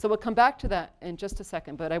 So we'll come back to that in just a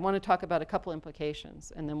second, but I want to talk about a couple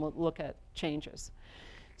implications, and then we'll look at changes.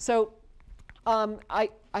 So I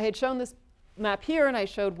had shown this map here, and I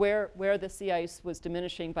showed where the sea ice was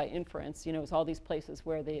diminishing by inference. It was all these places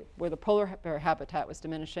where the polar bear habitat was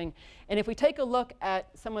diminishing. And if we take a look at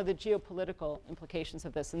some of the geopolitical implications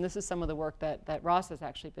of this, and this is some of the work that Ross has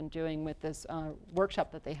actually been doing with this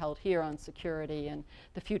workshop that they held here on security and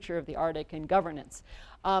the future of the Arctic and governance.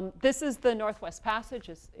 This is the Northwest Passage,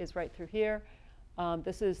 is right through here.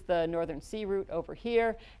 This is the Northern Sea Route over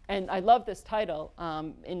here. And I love this title.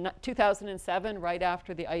 In 2007, right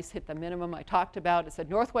after the ice hit the minimum I talked about, it said,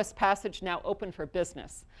 "Northwest Passage now open for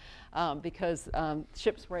business," because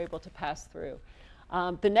ships were able to pass through.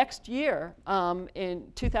 The next year,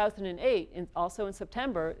 in 2008, also in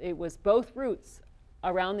September, it was both routes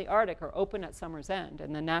around the Arctic are open at summer's end.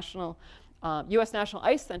 And the U.S. National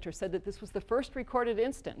Ice Center said that this was the first recorded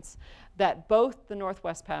instance that both the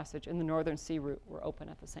Northwest Passage and the Northern Sea Route were open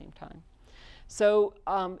at the same time. So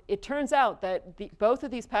it turns out that both of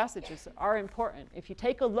these passages are important. If you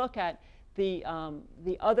take a look at the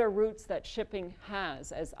other routes that shipping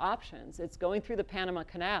has as options, it's going through the Panama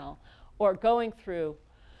Canal or going through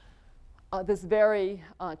this very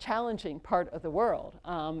challenging part of the world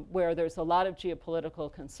where there's a lot of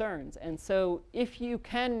geopolitical concerns. And so if you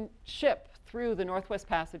can ship through the Northwest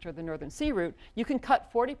Passage or the Northern Sea Route, you can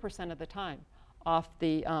cut 40% of the time off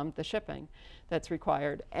the shipping that's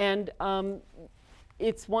required. And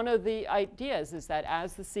it's one of the ideas is that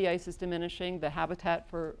as the sea ice is diminishing, the habitat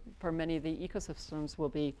for many of the ecosystems will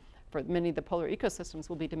be, for many of the polar ecosystems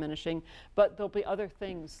will be diminishing, but there'll be other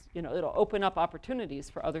things, it'll open up opportunities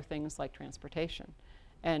for other things like transportation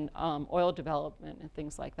and oil development and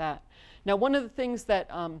things like that. Now, one of the things that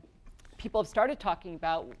people have started talking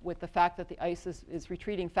about with the fact that the ice is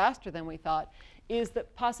retreating faster than we thought is the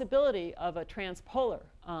possibility of a transpolar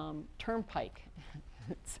turnpike.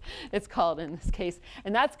 it's called in this case.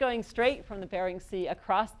 And that's going straight from the Bering Sea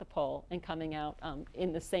across the pole and coming out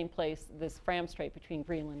in the same place, this Fram Strait between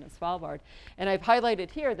Greenland and Svalbard. And I've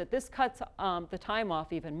highlighted here that this cuts the time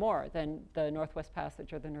off even more than the Northwest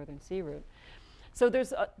Passage or the Northern Sea route. So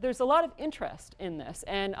there's a lot of interest in this.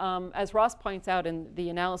 And as Ross points out in the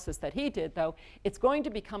analysis that he did, though, it's going to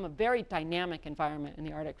become a very dynamic environment in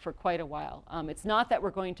the Arctic for quite a while. It's not that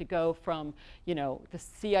we're going to go from, you know, the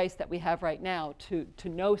sea ice that we have right now to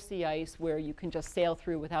no sea ice where you can just sail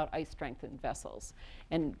through without ice-strengthened vessels.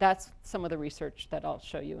 And that's some of the research that I'll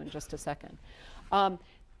show you in just a second.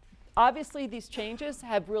 Obviously, these changes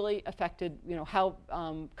have really affected, you know, how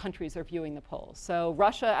countries are viewing the pole. So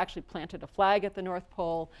Russia actually planted a flag at the North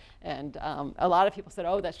Pole, and a lot of people said,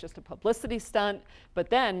 oh, that's just a publicity stunt. But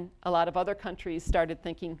then a lot of other countries started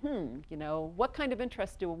thinking, you know, what kind of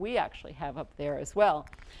interest do we actually have up there as well?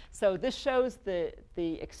 So this shows the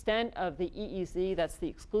extent of the EEZ, that's the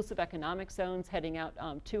exclusive economic zones, heading out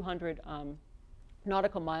 200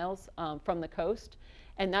 nautical miles from the coast.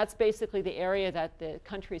 And that's basically the area that the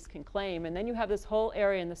countries can claim. And then you have this whole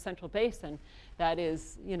area in the Central Basin that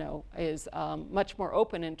is, you know, is much more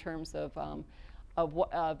open in terms of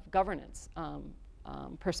governance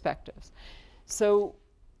perspectives. So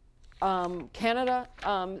Canada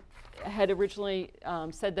had originally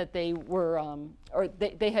said that they were, or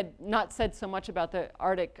they had not said so much about the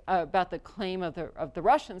Arctic, about the claim of the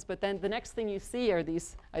Russians. But then the next thing you see are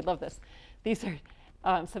these. I love this. These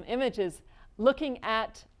are some images looking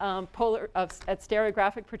at at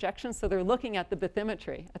stereographic projections. So they're looking at the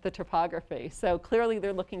bathymetry, at the topography. So clearly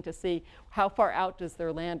they're looking to see how far out does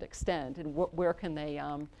their land extend and where can they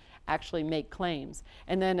actually make claims.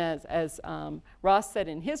 And then as Ross said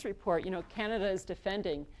in his report, you know, Canada is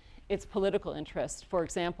defending its political interests. For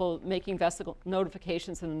example, making vessel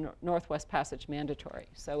notifications in the Northwest Passage mandatory.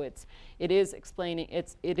 So it is explaining,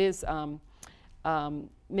 it is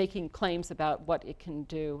making claims about what it can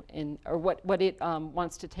do or what it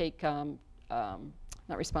wants to take, not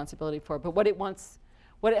responsibility for, but what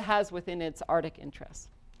it has within its Arctic interests.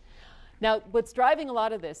 Now, what's driving a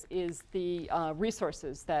lot of this is the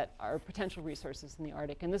resources that are potential resources in the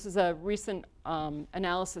Arctic. And this is a recent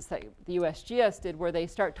analysis that the USGS did where they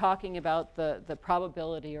start talking about the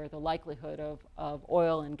probability or the likelihood of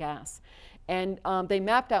oil and gas. And they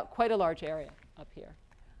mapped out quite a large area up here.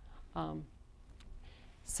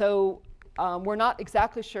 So we're not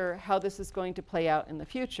exactly sure how this is going to play out in the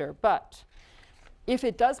future, but if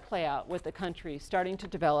it does play out with the countries starting to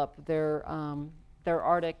develop their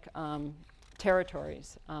Arctic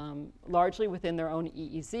territories, largely within their own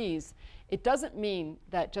EEZs, it doesn't mean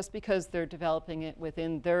that just because they're developing it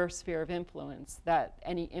within their sphere of influence that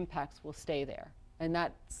any impacts will stay there. And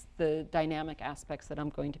that's the dynamic aspects that I'm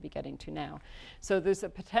going to be getting to now. So there's a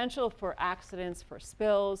potential for accidents, for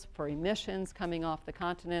spills, for emissions coming off the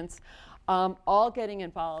continents, all getting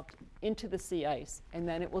involved into the sea ice, and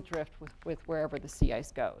then it will drift with wherever the sea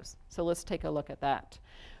ice goes. So let's take a look at that.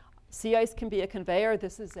 Sea ice can be a conveyor.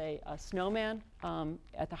 This is a snowman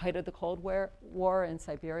at the height of the Cold War in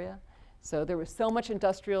Siberia. So there was so much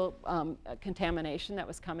industrial contamination that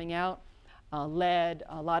was coming out, lead,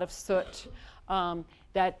 a lot of soot,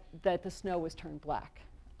 that the snow was turned black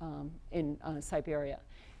in Siberia.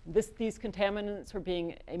 These contaminants were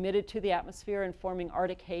being emitted to the atmosphere and forming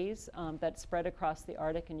Arctic haze that spread across the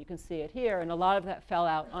Arctic, and you can see it here. And a lot of that fell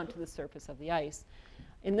out onto the surface of the ice.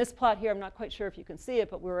 In this plot here, I'm not quite sure if you can see it,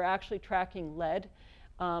 but we were actually tracking lead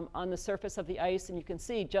on the surface of the ice. And you can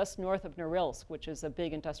see just north of Norilsk, which is a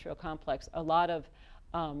big industrial complex, a lot of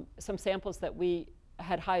some samples that we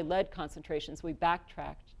had high lead concentrations, we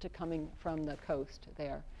backtracked to coming from the coast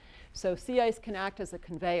there. So sea ice can act as a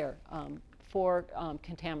conveyor for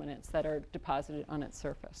contaminants that are deposited on its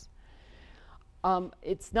surface.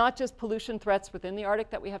 It's not just pollution threats within the Arctic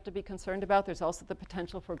that we have to be concerned about. There's also the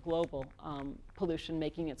potential for global pollution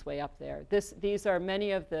making its way up there. These are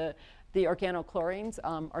many of the organochlorines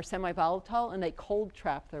are semi-volatile, and they cold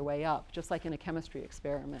trap their way up, just like in a chemistry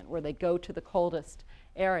experiment where they go to the coldest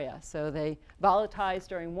area. So they volatilize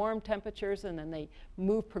during warm temperatures, and then they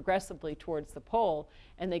move progressively towards the pole,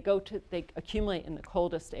 and they accumulate in the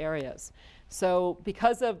coldest areas. So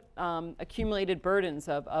because of accumulated burdens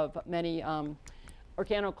of many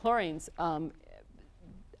organochlorines,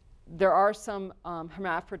 there are some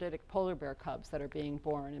hermaphroditic polar bear cubs that are being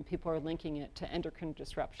born, and people are linking it to endocrine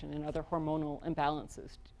disruption and other hormonal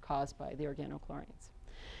imbalances caused by the organochlorines.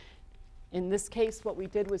 In this case, what we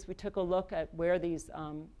did was we took a look at where these,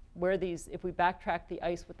 if we backtrack the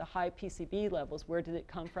ice with the high PCB levels, where did it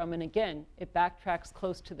come from? And again, it backtracks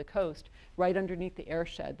close to the coast, right underneath the air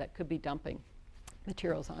shed that could be dumping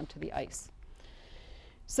materials onto the ice.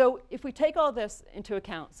 So if we take all this into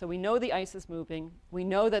account, so we know the ice is moving, we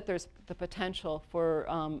know that there's the potential for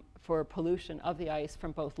pollution of the ice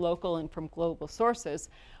from both local and from global sources,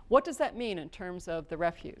 what does that mean in terms of the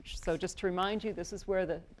refuge? So just to remind you, this is where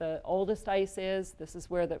the oldest ice is. This is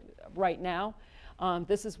where right now,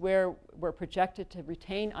 this is where we're projected to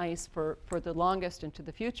retain ice for the longest into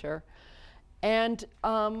the future. And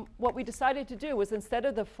what we decided to do was, instead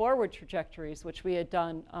of the forward trajectories, which we had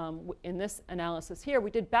done in this analysis here,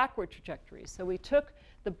 we did backward trajectories. So we took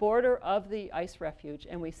the border of the ice refuge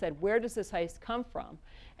and we said, where does this ice come from?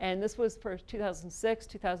 And this was for 2006,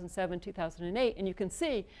 2007, 2008. And you can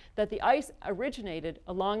see that the ice originated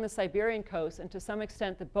along the Siberian coast and to some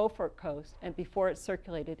extent the Beaufort coast, and before it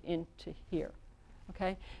circulated into here.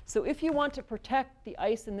 Okay? So if you want to protect the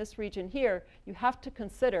ice in this region here, you have to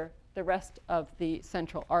consider the rest of the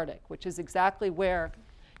central Arctic, which is exactly where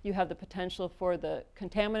you have the potential for the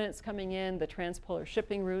contaminants coming in. The transpolar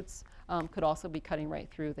shipping routes could also be cutting right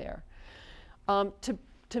through there. To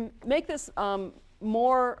make this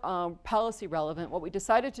more policy relevant, what we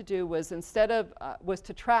decided to do was, instead of was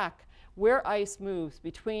to track where ice moves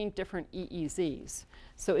between different EEZs,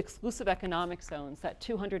 so exclusive economic zones, that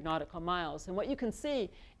 200 nautical miles. And what you can see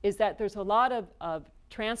is that there's a lot of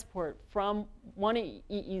transport from one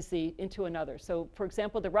EEZ into another. So for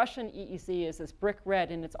example, the Russian EEZ is this brick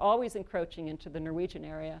red, and it's always encroaching into the Norwegian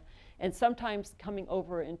area, and sometimes coming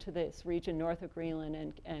over into this region north of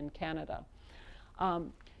Greenland and Canada.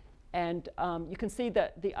 You can see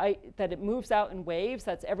that that it moves out in waves.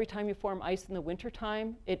 That's every time you form ice in the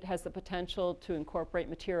wintertime, it has the potential to incorporate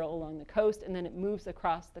material along the coast, and then it moves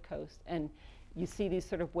across the coast. And you see these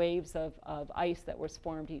sort of waves of ice that was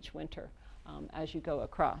formed each winter as you go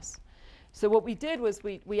across. So what we did was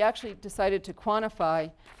we actually decided to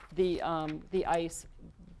quantify the ice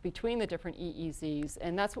between the different EEZs,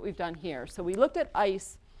 and that's what we've done here. So we looked at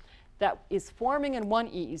ice that is forming in one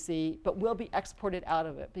EEZ but will be exported out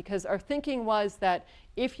of it, because our thinking was that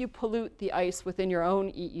if you pollute the ice within your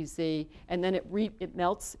own EEZ and then it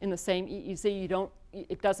melts in the same EEZ,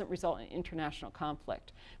 it doesn't result in international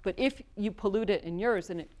conflict. But if you pollute it in yours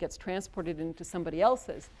and it gets transported into somebody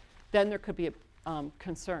else's, then there could be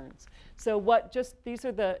concerns. So these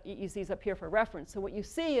are the EEZs up here for reference. So what you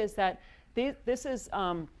see is that this is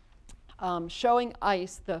showing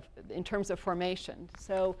ice in terms of formation.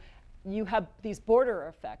 So you have these border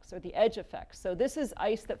effects or the edge effects. So this is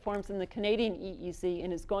ice that forms in the Canadian EEZ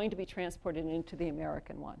and is going to be transported into the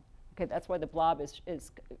American one. Okay, that's why the blob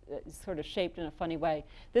is sort of shaped in a funny way.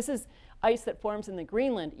 This is ice that forms in the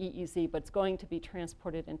Greenland EEZ, but it's going to be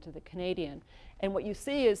transported into the Canadian. And what you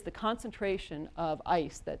see is the concentration of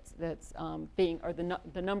ice that's or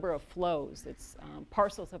the number of flows. It's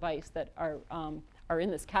parcels of ice that are in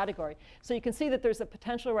this category. So you can see that there's a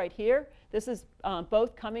potential right here. This is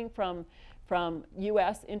both coming from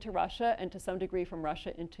US into Russia and to some degree from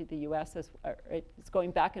Russia into the US. It's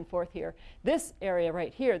going back and forth here. This area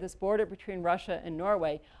right here, this border between Russia and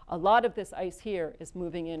Norway, a lot of this ice here is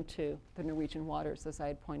moving into the Norwegian waters, as I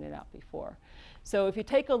had pointed out before. So if you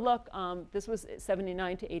take a look, this was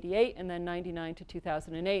 79 to 88 and then 99 to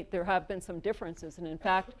 2008. There have been some differences, and in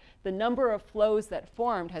fact, the number of flows that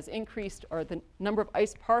formed has increased, or the number of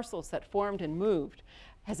ice parcels that formed and moved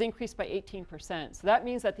has increased by 18%. So that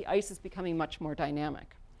means that the ice is becoming much more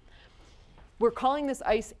dynamic. We're calling this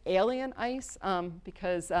ice alien ice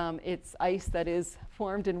because it's ice that is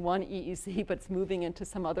formed in one EEZ, but it's moving into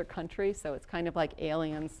some other country. So it's kind of like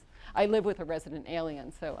aliens. I live with a resident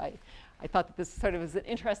alien, so I thought that this sort of is an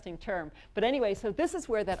interesting term. But anyway, so this is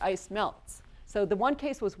where that ice melts. So the one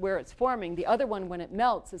case was where it's forming. The other one, when it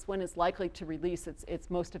melts, is when it's likely to release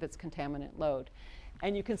most of its contaminant load.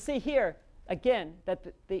 And you can see here, again, that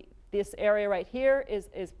this area right here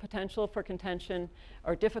is potential for contention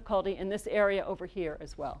or difficulty in this area over here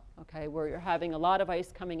as well, okay, where you're having a lot of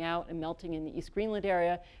ice coming out and melting in the East Greenland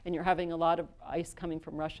area, and you're having a lot of ice coming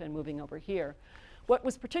from Russia and moving over here. What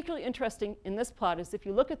was particularly interesting in this plot is if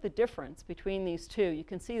you look at the difference between these two, you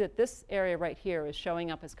can see that this area right here is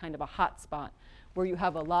showing up as kind of a hot spot where you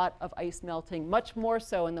have a lot of ice melting, much more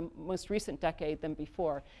so in the most recent decade than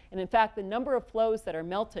before. And in fact, the number of flows that are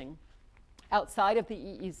melting outside of the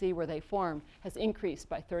EEZ where they form has increased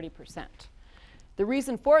by 30%. The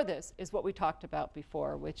reason for this is what we talked about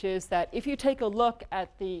before, which is that if you take a look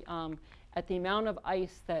at the amount of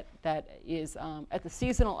ice that is at the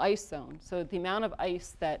seasonal ice zone, so the amount of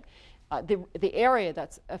ice that the area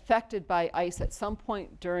that's affected by ice at some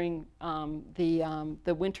point during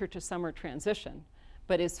the winter to summer transition,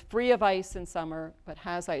 but is free of ice in summer but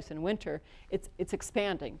has ice in winter, it's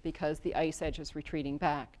expanding because the ice edge is retreating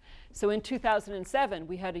back. So in 2007,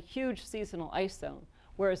 we had a huge seasonal ice zone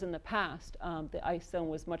whereas in the past, the ice zone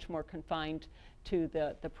was much more confined to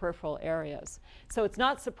the peripheral areas. So it's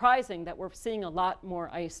not surprising that we're seeing a lot more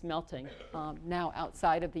ice melting now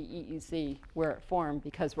outside of the EEZ where it formed,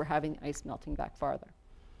 because we're having ice melting back farther.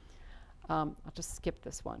 I'll just skip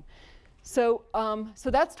this one. So,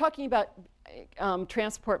 so that's talking about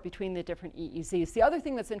transport between the different EEZs. The other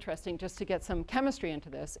thing that's interesting, just to get some chemistry into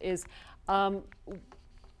this, is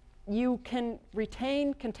you can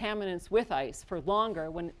retain contaminants with ice for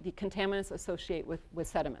longer when the contaminants associate with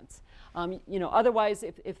sediments. You know, otherwise,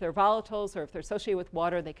 if they're volatiles or if they're associated with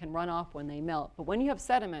water, they can run off when they melt. But when you have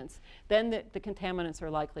sediments, then the contaminants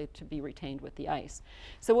are likely to be retained with the ice.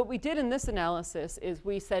 So what we did in this analysis is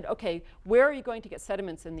we said, okay, where are you going to get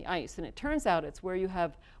sediments in the ice? And it turns out it's where you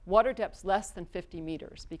have water depths less than 50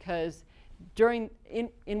 meters, because in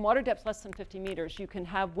water depths less than 50 meters, you can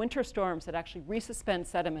have winter storms that actually resuspend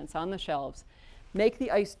sediments on the shelves, make the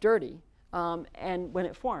ice dirty, and when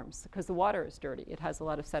it forms, because the water is dirty, it has a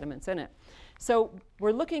lot of sediments in it. So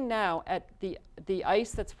we're looking now at the ice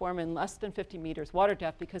that's formed in less than 50 meters water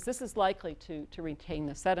depth, because this is likely to retain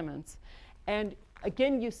the sediments. And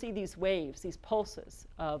again, you see these waves, these pulses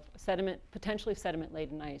of sediment, potentially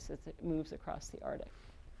sediment-laden ice as it moves across the Arctic.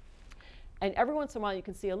 And every once in a while, you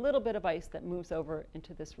can see a little bit of ice that moves over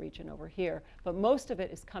into this region over here. But most of it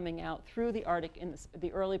is coming out through the Arctic in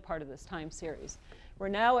the early part of this time series. We're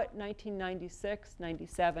now at 1996,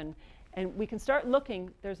 97. And we can start looking.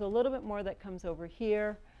 There's a little bit more that comes over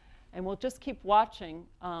here. And we'll just keep watching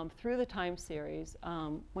through the time series.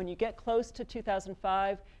 When you get close to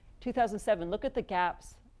 2005, 2007, look at the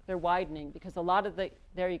gaps. They're widening, because a lot of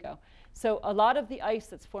there you go. So a lot of the ice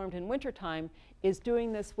that's formed in wintertime is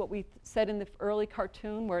doing this, what we said in the early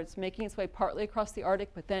cartoon, where it's making its way partly across the Arctic,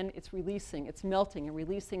 but then it's releasing, it's melting and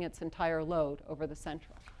releasing its entire load over the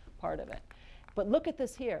central part of it. But look at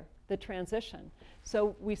this here, the transition.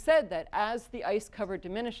 So we said that as the ice cover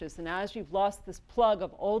diminishes, and as you've lost this plug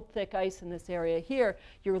of old thick ice in this area here,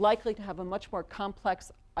 you're likely to have a much more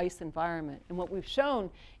complex ice environment. And what we've shown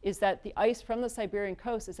is that the ice from the Siberian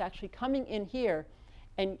coast is actually coming in here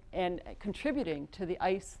and contributing to the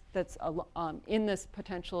ice that's in this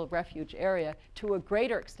potential refuge area to a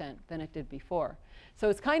greater extent than it did before. So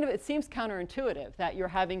it's kind of, it seems counterintuitive that you're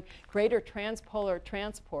having greater transpolar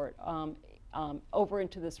transport over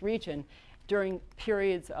into this region during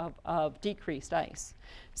periods of decreased ice.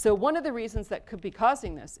 So one of the reasons that could be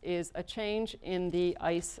causing this is a change in the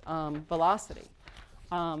ice velocity.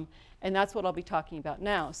 And that's what I'll be talking about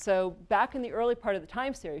now. So back in the early part of the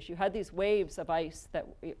time series, you had these waves of ice that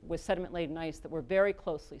was sediment-laden ice that were very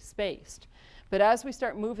closely spaced. But as we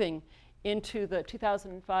start moving into the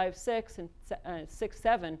 2005-6 and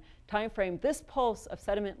 6-7 time frame, this pulse of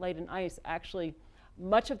sediment-laden ice actually,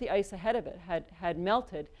 much of the ice ahead of it had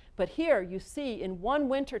melted. But here you see in one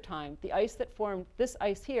winter time, the ice that formed, this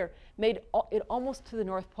ice here, made it almost to the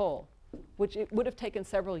North Pole, which it would have taken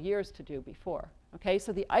several years to do before. Okay,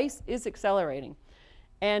 so the ice is accelerating.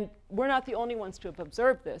 And we're not the only ones to have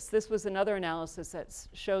observed this. This was another analysis that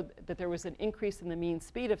showed that there was an increase in the mean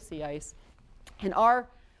speed of sea ice. In our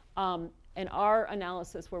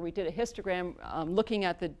analysis, where we did a histogram looking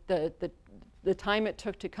at the time it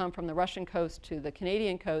took to come from the Russian coast to the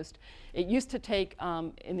Canadian coast, it used to take,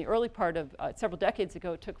 in the early part of several decades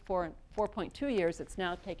ago, it took 4.2 years. It's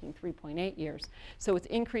now taking 3.8 years. So it's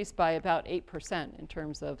increased by about 8% in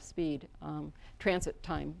terms of speed, transit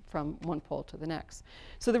time from one pole to the next.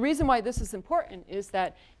 So the reason why this is important is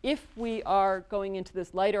that if we are going into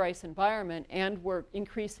this lighter ice environment and we're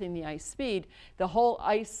increasing the ice speed, the whole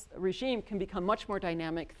ice regime can become much more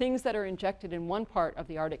dynamic. Things that are injected in one part of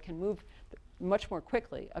the Arctic can move much more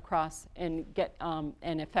quickly across and get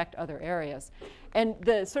and affect other areas. And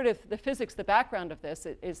the sort of the physics, the background of this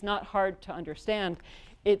is not hard to understand.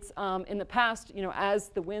 It's in the past, you know, as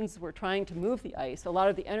the winds were trying to move the ice, a lot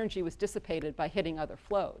of the energy was dissipated by hitting other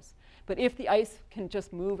flows. But if the ice can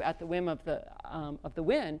just move at the whim of the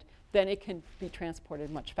wind, then it can be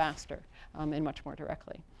transported much faster and much more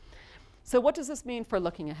directly. So what does this mean for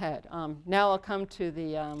looking ahead? Now I'll come to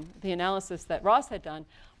the analysis that Ross had done,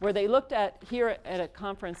 where they looked at, here at a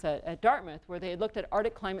conference at Dartmouth, where they looked at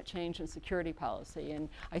Arctic climate change and security policy. And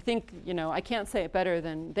I think, you know, I can't say it better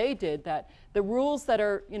than they did, that the rules that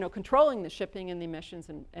are, you know, controlling the shipping and the emissions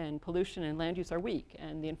and pollution and land use are weak,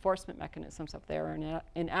 and the enforcement mechanisms up there are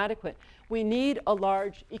inadequate. We need a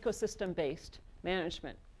large ecosystem-based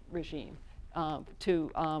management regime to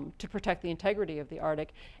protect the integrity of the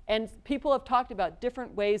Arctic. And people have talked about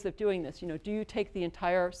different ways of doing this. You know, do you take the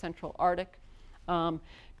entire central Arctic?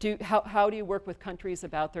 How do you work with countries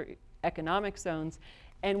about their economic zones.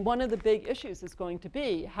 And one of the big issues is going to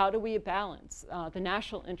be, how do we balance the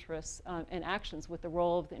national interests and actions with the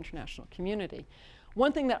role of the international community?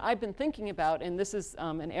 One thing that I've been thinking about, and this is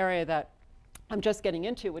an area that I'm just getting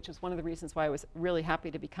into, which is one of the reasons why I was really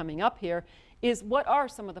happy to be coming up here, is what are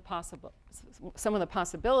some of the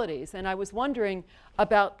possibilities? And I was wondering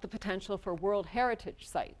about the potential for World Heritage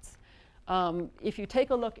sites. If you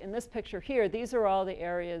take a look in this picture here, these are all the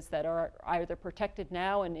areas that are either protected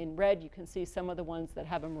now, and in red you can see some of the ones that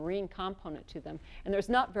have a marine component to them. And there's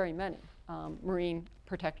not very many marine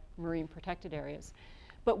protected areas.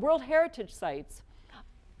 But World Heritage sites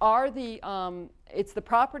are it's the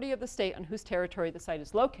property of the state on whose territory the site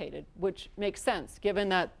is located, which makes sense given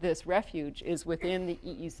that this refuge is within the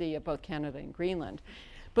EEZ of both Canada and Greenland.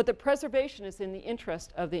 But the preservation is in the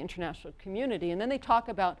interest of the international community. And then they talk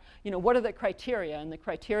about, what are the criteria? And the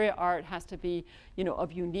criteria are, it has to be,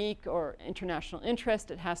 of unique or international interest.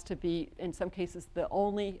 It has to be, in some cases, the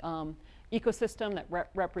only ecosystem that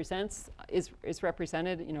is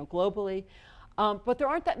represented, globally. But there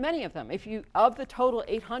aren't that many of them. Of the total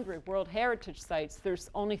 800 World Heritage sites, there's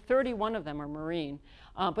only 31 of them are marine.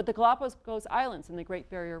 But the Galapagos Islands and the Great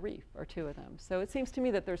Barrier Reef are 2 of them. So it seems to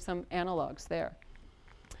me that there's some analogs there.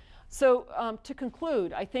 So to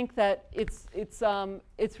conclude, I think that it's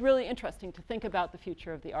really interesting to think about the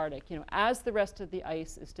future of the Arctic. As the rest of the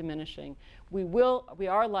ice is diminishing, we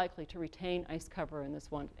are likely to retain ice cover in this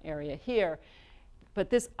one area here. But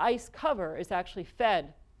this ice cover is actually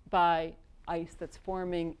fed by ice that's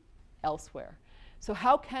forming elsewhere. So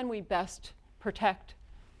how can we best protect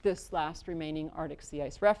this last remaining Arctic sea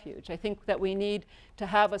ice refuge? I think that we need to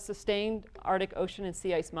have a sustained Arctic ocean and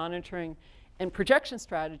sea ice monitoring and projection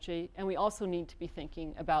strategy, and we also need to be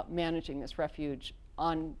thinking about managing this refuge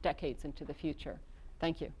on decades into the future.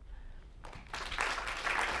 Thank you.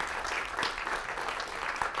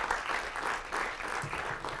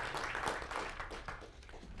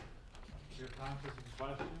 We have time for some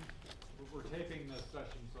questions. We're taping this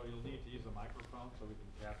session, so you'll need to use a microphone so we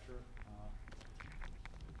can capture.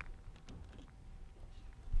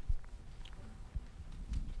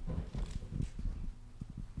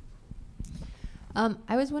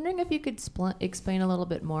 I was wondering if you could explain a little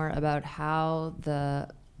bit more about how the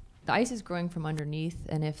ice is growing from underneath,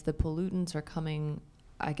 and if the pollutants are coming.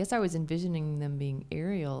 I guess I was envisioning them being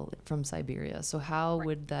aerial from Siberia. So how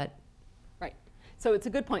would that? Right. So it's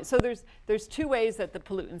a good point. So there's 2 ways that the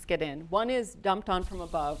pollutants get in. One is dumped on from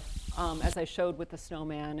above, as I showed with the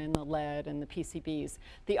snowman and the lead and the PCBs.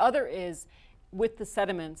 The other is with the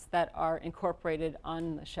sediments that are incorporated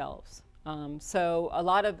on the shelves. So a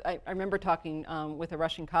lot of, I remember talking with a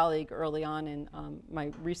Russian colleague early on in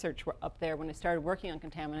my research up there when I started working on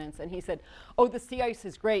contaminants, and he said, oh, the sea ice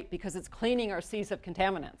is great because it's cleaning our seas of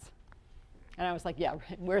contaminants. And I was like, yeah,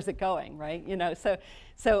 where's it going, right? So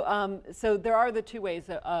there are the 2 ways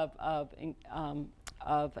of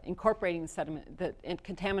incorporating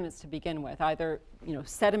contaminants to begin with, either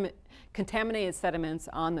contaminated sediments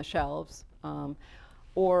on the shelves,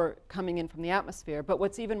 or coming in from the atmosphere. But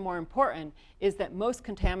what's even more important is that most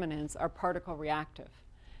contaminants are particle reactive.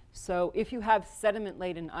 So if you have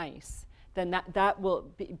sediment-laden ice, then that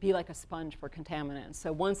will be like a sponge for contaminants.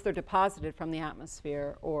 So once they're deposited from the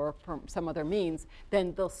atmosphere or from some other means,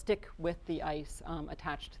 then they'll stick with the ice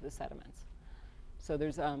attached to the sediments. So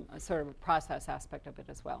there's a sort of a process aspect of it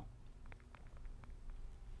as well.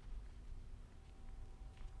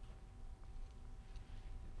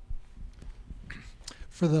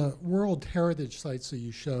 For the World Heritage sites that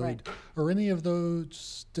you showed, Right. are any of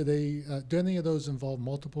those, do any of those involve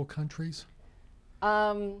multiple countries?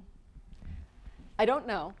 I don't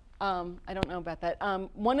know. I don't know about that.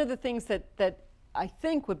 One of the things that I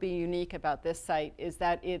think would be unique about this site is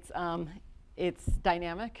that it's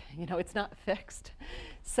dynamic. It's not fixed.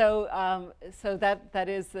 So that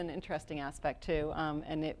is an interesting aspect too,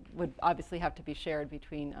 and it would obviously have to be shared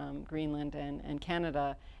between Greenland and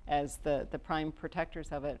Canada as the prime protectors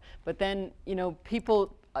of it. But then,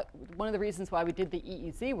 people. One of the reasons why we did the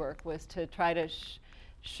EEZ work was to try to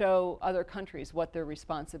show other countries what their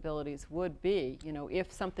responsibilities would be.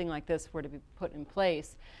 If something like this were to be put in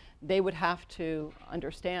place, they would have to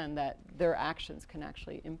understand that their actions can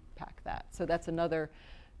actually impact that. So that's another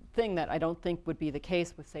thing that I don't think would be the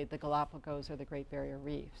case with, say, the Galapagos or the Great Barrier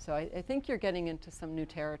Reef. So I think you're getting into some new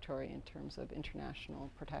territory in terms of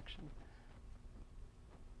international protection.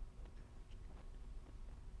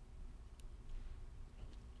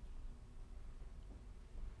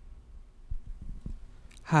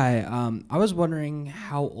 Hi, I was wondering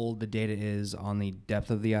how old the data is on the depth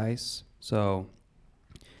of the ice. So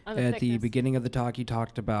at the beginning of the talk, you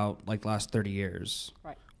talked about like last 30 years.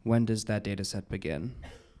 Right. When does that data set begin?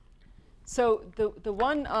 So the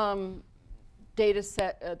one data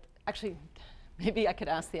set, actually, maybe I could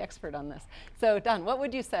ask the expert on this. So Don, what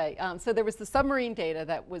would you say? So there was the submarine data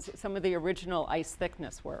that was some of the original ice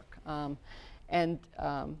thickness work. Let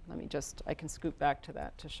me just, I can scoot back to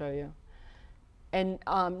that to show you. And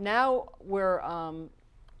now we're,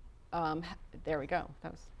 there we go.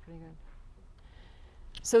 That was pretty good.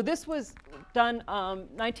 So this was done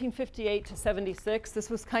 1958 to 76. This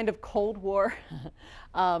was kind of Cold War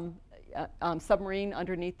submarine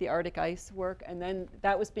underneath the Arctic ice work. And then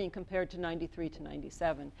that was being compared to 93 to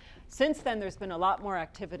 97. Since then, there's been a lot more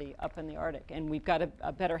activity up in the Arctic. And we've got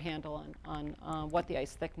a better handle on what the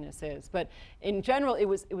ice thickness is. But in general, it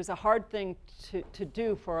was a hard thing to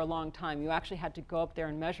do for a long time. You actually had to go up there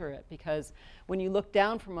and measure it. Because when you look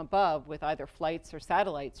down from above with either flights or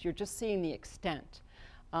satellites, you're just seeing the extent.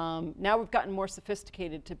 Now we've gotten more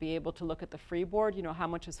sophisticated to be able to look at the freeboard, you know, how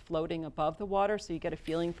much is floating above the water, so you get a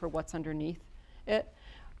feeling for what's underneath it.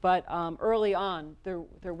 But early on, there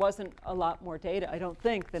wasn't a lot more data, I don't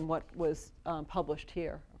think, than what was published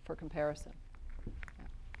here for comparison. Yeah.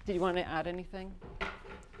 Did you want to add anything?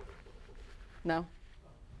 No?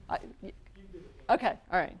 Okay,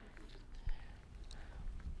 all right.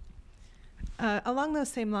 Along those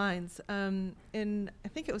same lines, in I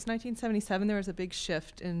think it was 1977, there was a big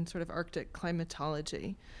shift in sort of Arctic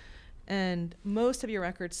climatology. And most of your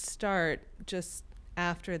records start just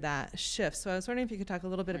after that shift. So I was wondering if you could talk a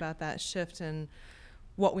little bit about that shift and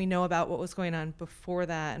what we know about what was going on before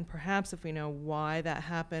that, and perhaps if we know why that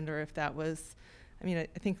happened, or if that was, I mean,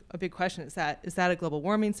 I think a big question is that a global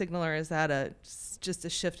warming signal, or is that just a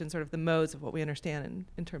shift in sort of the modes of what we understand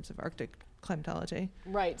in terms of Arctic climatology?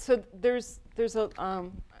 Right. So there's a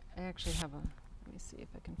I actually have a, let me see if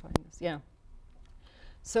I can find this. Yeah.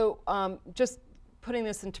 So just putting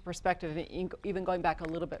this into perspective, even going back a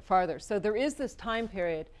little bit farther. So there is this time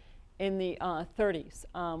period in the 30s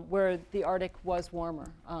where the Arctic was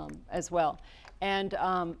warmer as well, and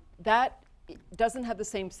that doesn't have the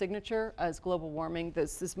same signature as global warming.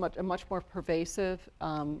 This is a much more pervasive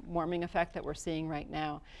warming effect that we're seeing right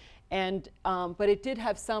now. And, but it did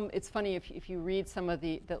have some, it's funny, if you read some of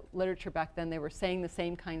the literature back then, they were saying the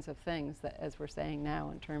same kinds of things as we're saying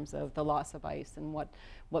now in terms of the loss of ice and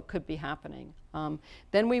what could be happening.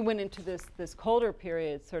 Then we went into this colder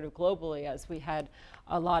period sort of globally, as we had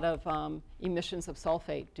a lot of emissions of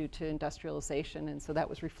sulfate due to industrialization, and so that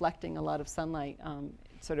was reflecting a lot of sunlight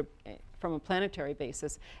sort of from a planetary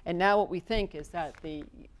basis. And now what we think is that the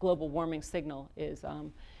global warming signal is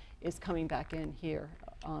coming back in here.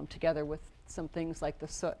 Together with some things like the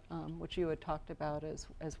soot, which you had talked about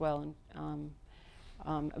as well, and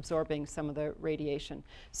absorbing some of the radiation.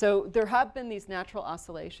 So there have been these natural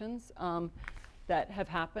oscillations that have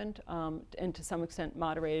happened, and to some extent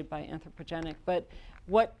moderated by anthropogenic. But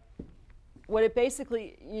what it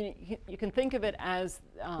basically, you can think of it as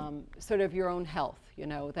sort of your own health, you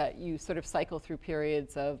know, that you sort of cycle through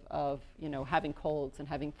periods of you know, having colds and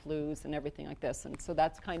having flus and everything like this. And so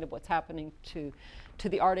that's kind of what's happening to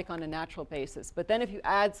the Arctic on a natural basis. But then if you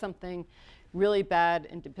add something really bad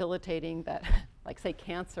and debilitating, that like say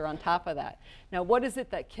cancer on top of that. Now what is it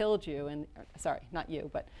that killed you? And sorry, not you,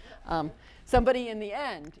 but somebody in the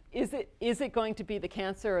end. Is it going to be the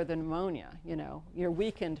cancer or the pneumonia? You know, you're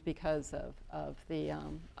weakened because of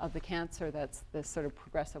the cancer. That's this sort of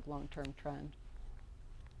progressive long-term trend.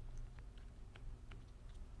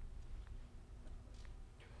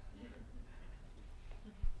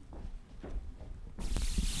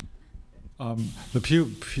 The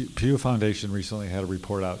Pew Foundation recently had a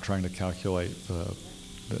report out trying to calculate the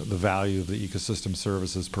value of the ecosystem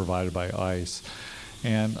services provided by ice.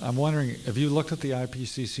 And I'm wondering, have you looked at the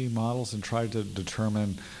IPCC models and tried to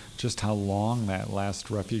determine just how long that last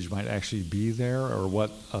refuge might actually be there, or what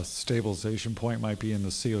a stabilization point might be in the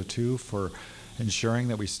CO2 for ensuring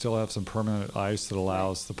that we still have some permanent ice that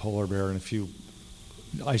allows the polar bear and a few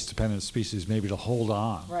ice-dependent species maybe to hold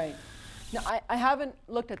on? Right. No, I haven't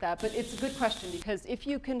looked at that, but it's a good question, because if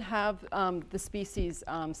you can have the species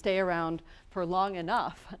stay around for long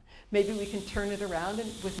enough, maybe we can turn it around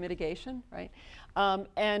with mitigation, right?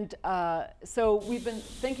 So we've been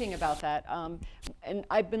thinking about that, and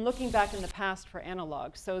I've been looking back in the past for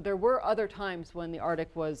analogs. So there were other times when the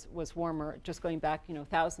Arctic was warmer, just going back, you know,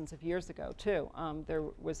 thousands of years ago too. There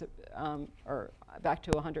was, or back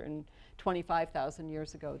to 125,000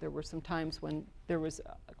 years ago, there were some times when there was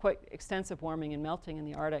quite extensive warming and melting in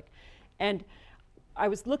the Arctic. And I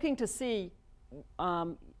was looking to see,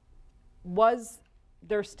 was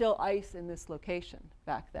there still ice in this location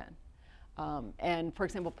back then? And for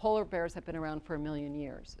example, polar bears have been around for 1 million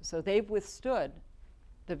years. So they've withstood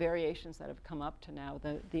the variations that have come up to now,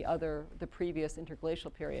 the previous interglacial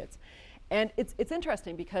periods. And it's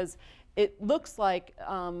interesting because it looks like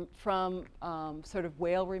from sort of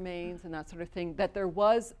whale remains and that sort of thing that there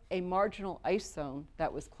was a marginal ice zone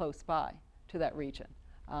that was close by to that region.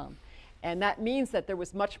 And that means that there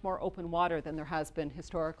was much more open water than there has been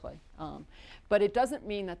historically. But it doesn't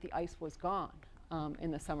mean that the ice was gone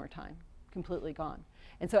in the summertime, completely gone.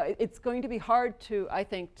 And so it's going to be hard to, I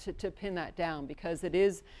think, to pin that down, because it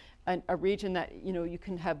is a region that, you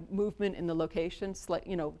can have movement in the locations, like,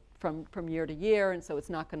 from year to year, and so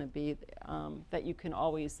it's not going to be that you can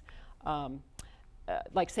always,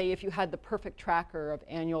 like, say, if you had the perfect tracker of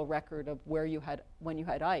annual record of when you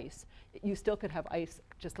had ice, you still could have ice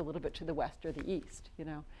just a little bit to the west or the east,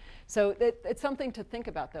 So it's something to think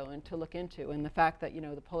about, though, and to look into, and the fact that,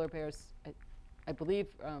 the polar bears, I believe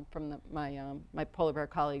from my polar bear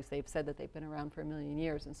colleagues, they've said that they've been around for 1 million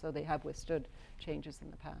years, and so they have withstood changes in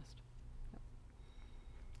the past.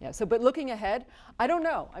 Yeah, so, but looking ahead, I don't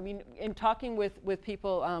know. I mean, in talking with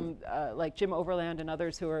people like Jim Overland and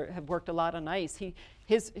others who have worked a lot on ice,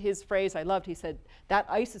 his phrase I loved, he said, that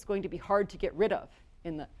ice is going to be hard to get rid of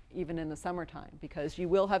even in the summertime, because you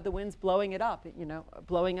will have the winds blowing it up,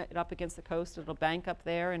 blowing it up against the coast. It'll bank up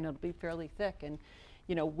there and it'll be fairly thick. And,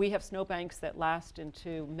 we have snowbanks that last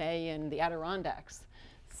into May in the Adirondacks.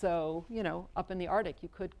 So, up in the Arctic, you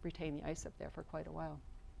could retain the ice up there for quite a while.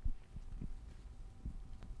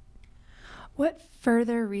 What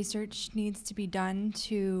further research needs to be done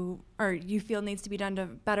or you feel needs to be done to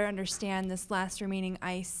better understand this last remaining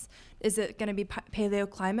ice? Is it going to be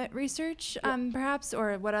paleoclimate research, perhaps,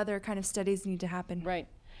 or what other kind of studies need to happen? Right.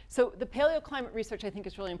 So the paleoclimate research, I think,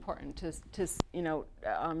 is really important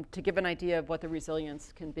to give an idea of what the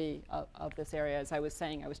resilience can be of this area. As I was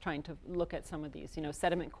saying, I was trying to look at some of these,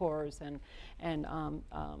 sediment cores and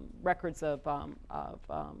records of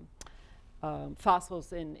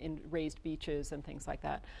fossils in raised beaches and things like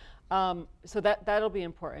that. So that'll be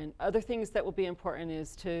important. Other things that will be important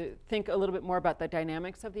is to think a little bit more about the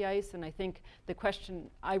dynamics of the ice, and I think the question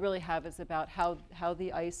I really have is about how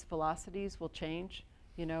the ice velocities will change.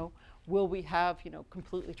 Will we have,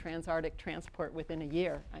 completely transarctic transport within a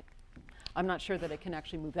year? I'm not sure that it can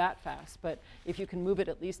actually move that fast, but if you can move it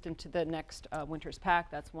at least into the next winter's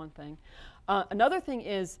pack, that's one thing. Another thing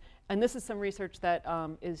is, and this is some research that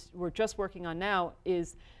we're just working on now,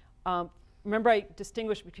 is remember I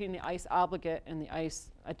distinguished between the ice obligate and the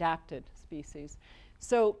ice adapted species.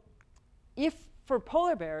 So for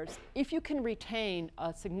polar bears, if you can retain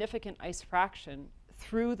a significant ice fraction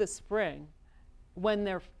through the spring, when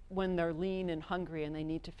they're lean and hungry and they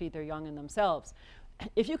need to feed their young and themselves,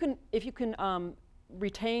 if you can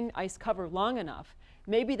retain ice cover long enough,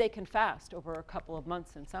 maybe they can fast over a couple of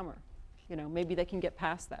months in summer. Maybe they can get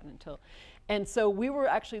past that and so we were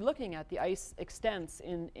actually looking at the ice extents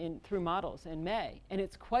through models in May, and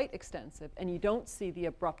it's quite extensive, and you don't see the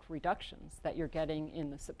abrupt reductions that you're getting in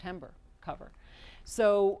the September cover.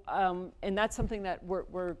 So, and that's something that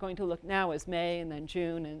we're going to look now as May and then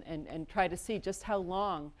June and try to see just how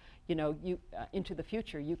long, into the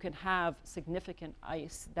future you can have significant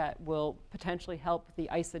ice that will potentially help the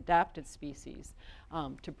ice-adapted species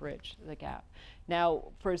to bridge the gap. Now,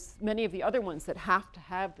 for many of the other ones that have to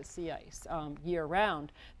have the sea ice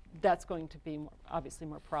year-round, that's going to be obviously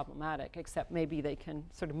more problematic, except maybe they can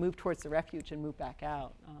sort of move towards the refuge and move back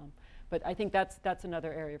out. But I think that's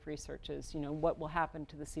another area of research is, what will happen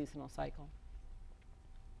to the seasonal cycle.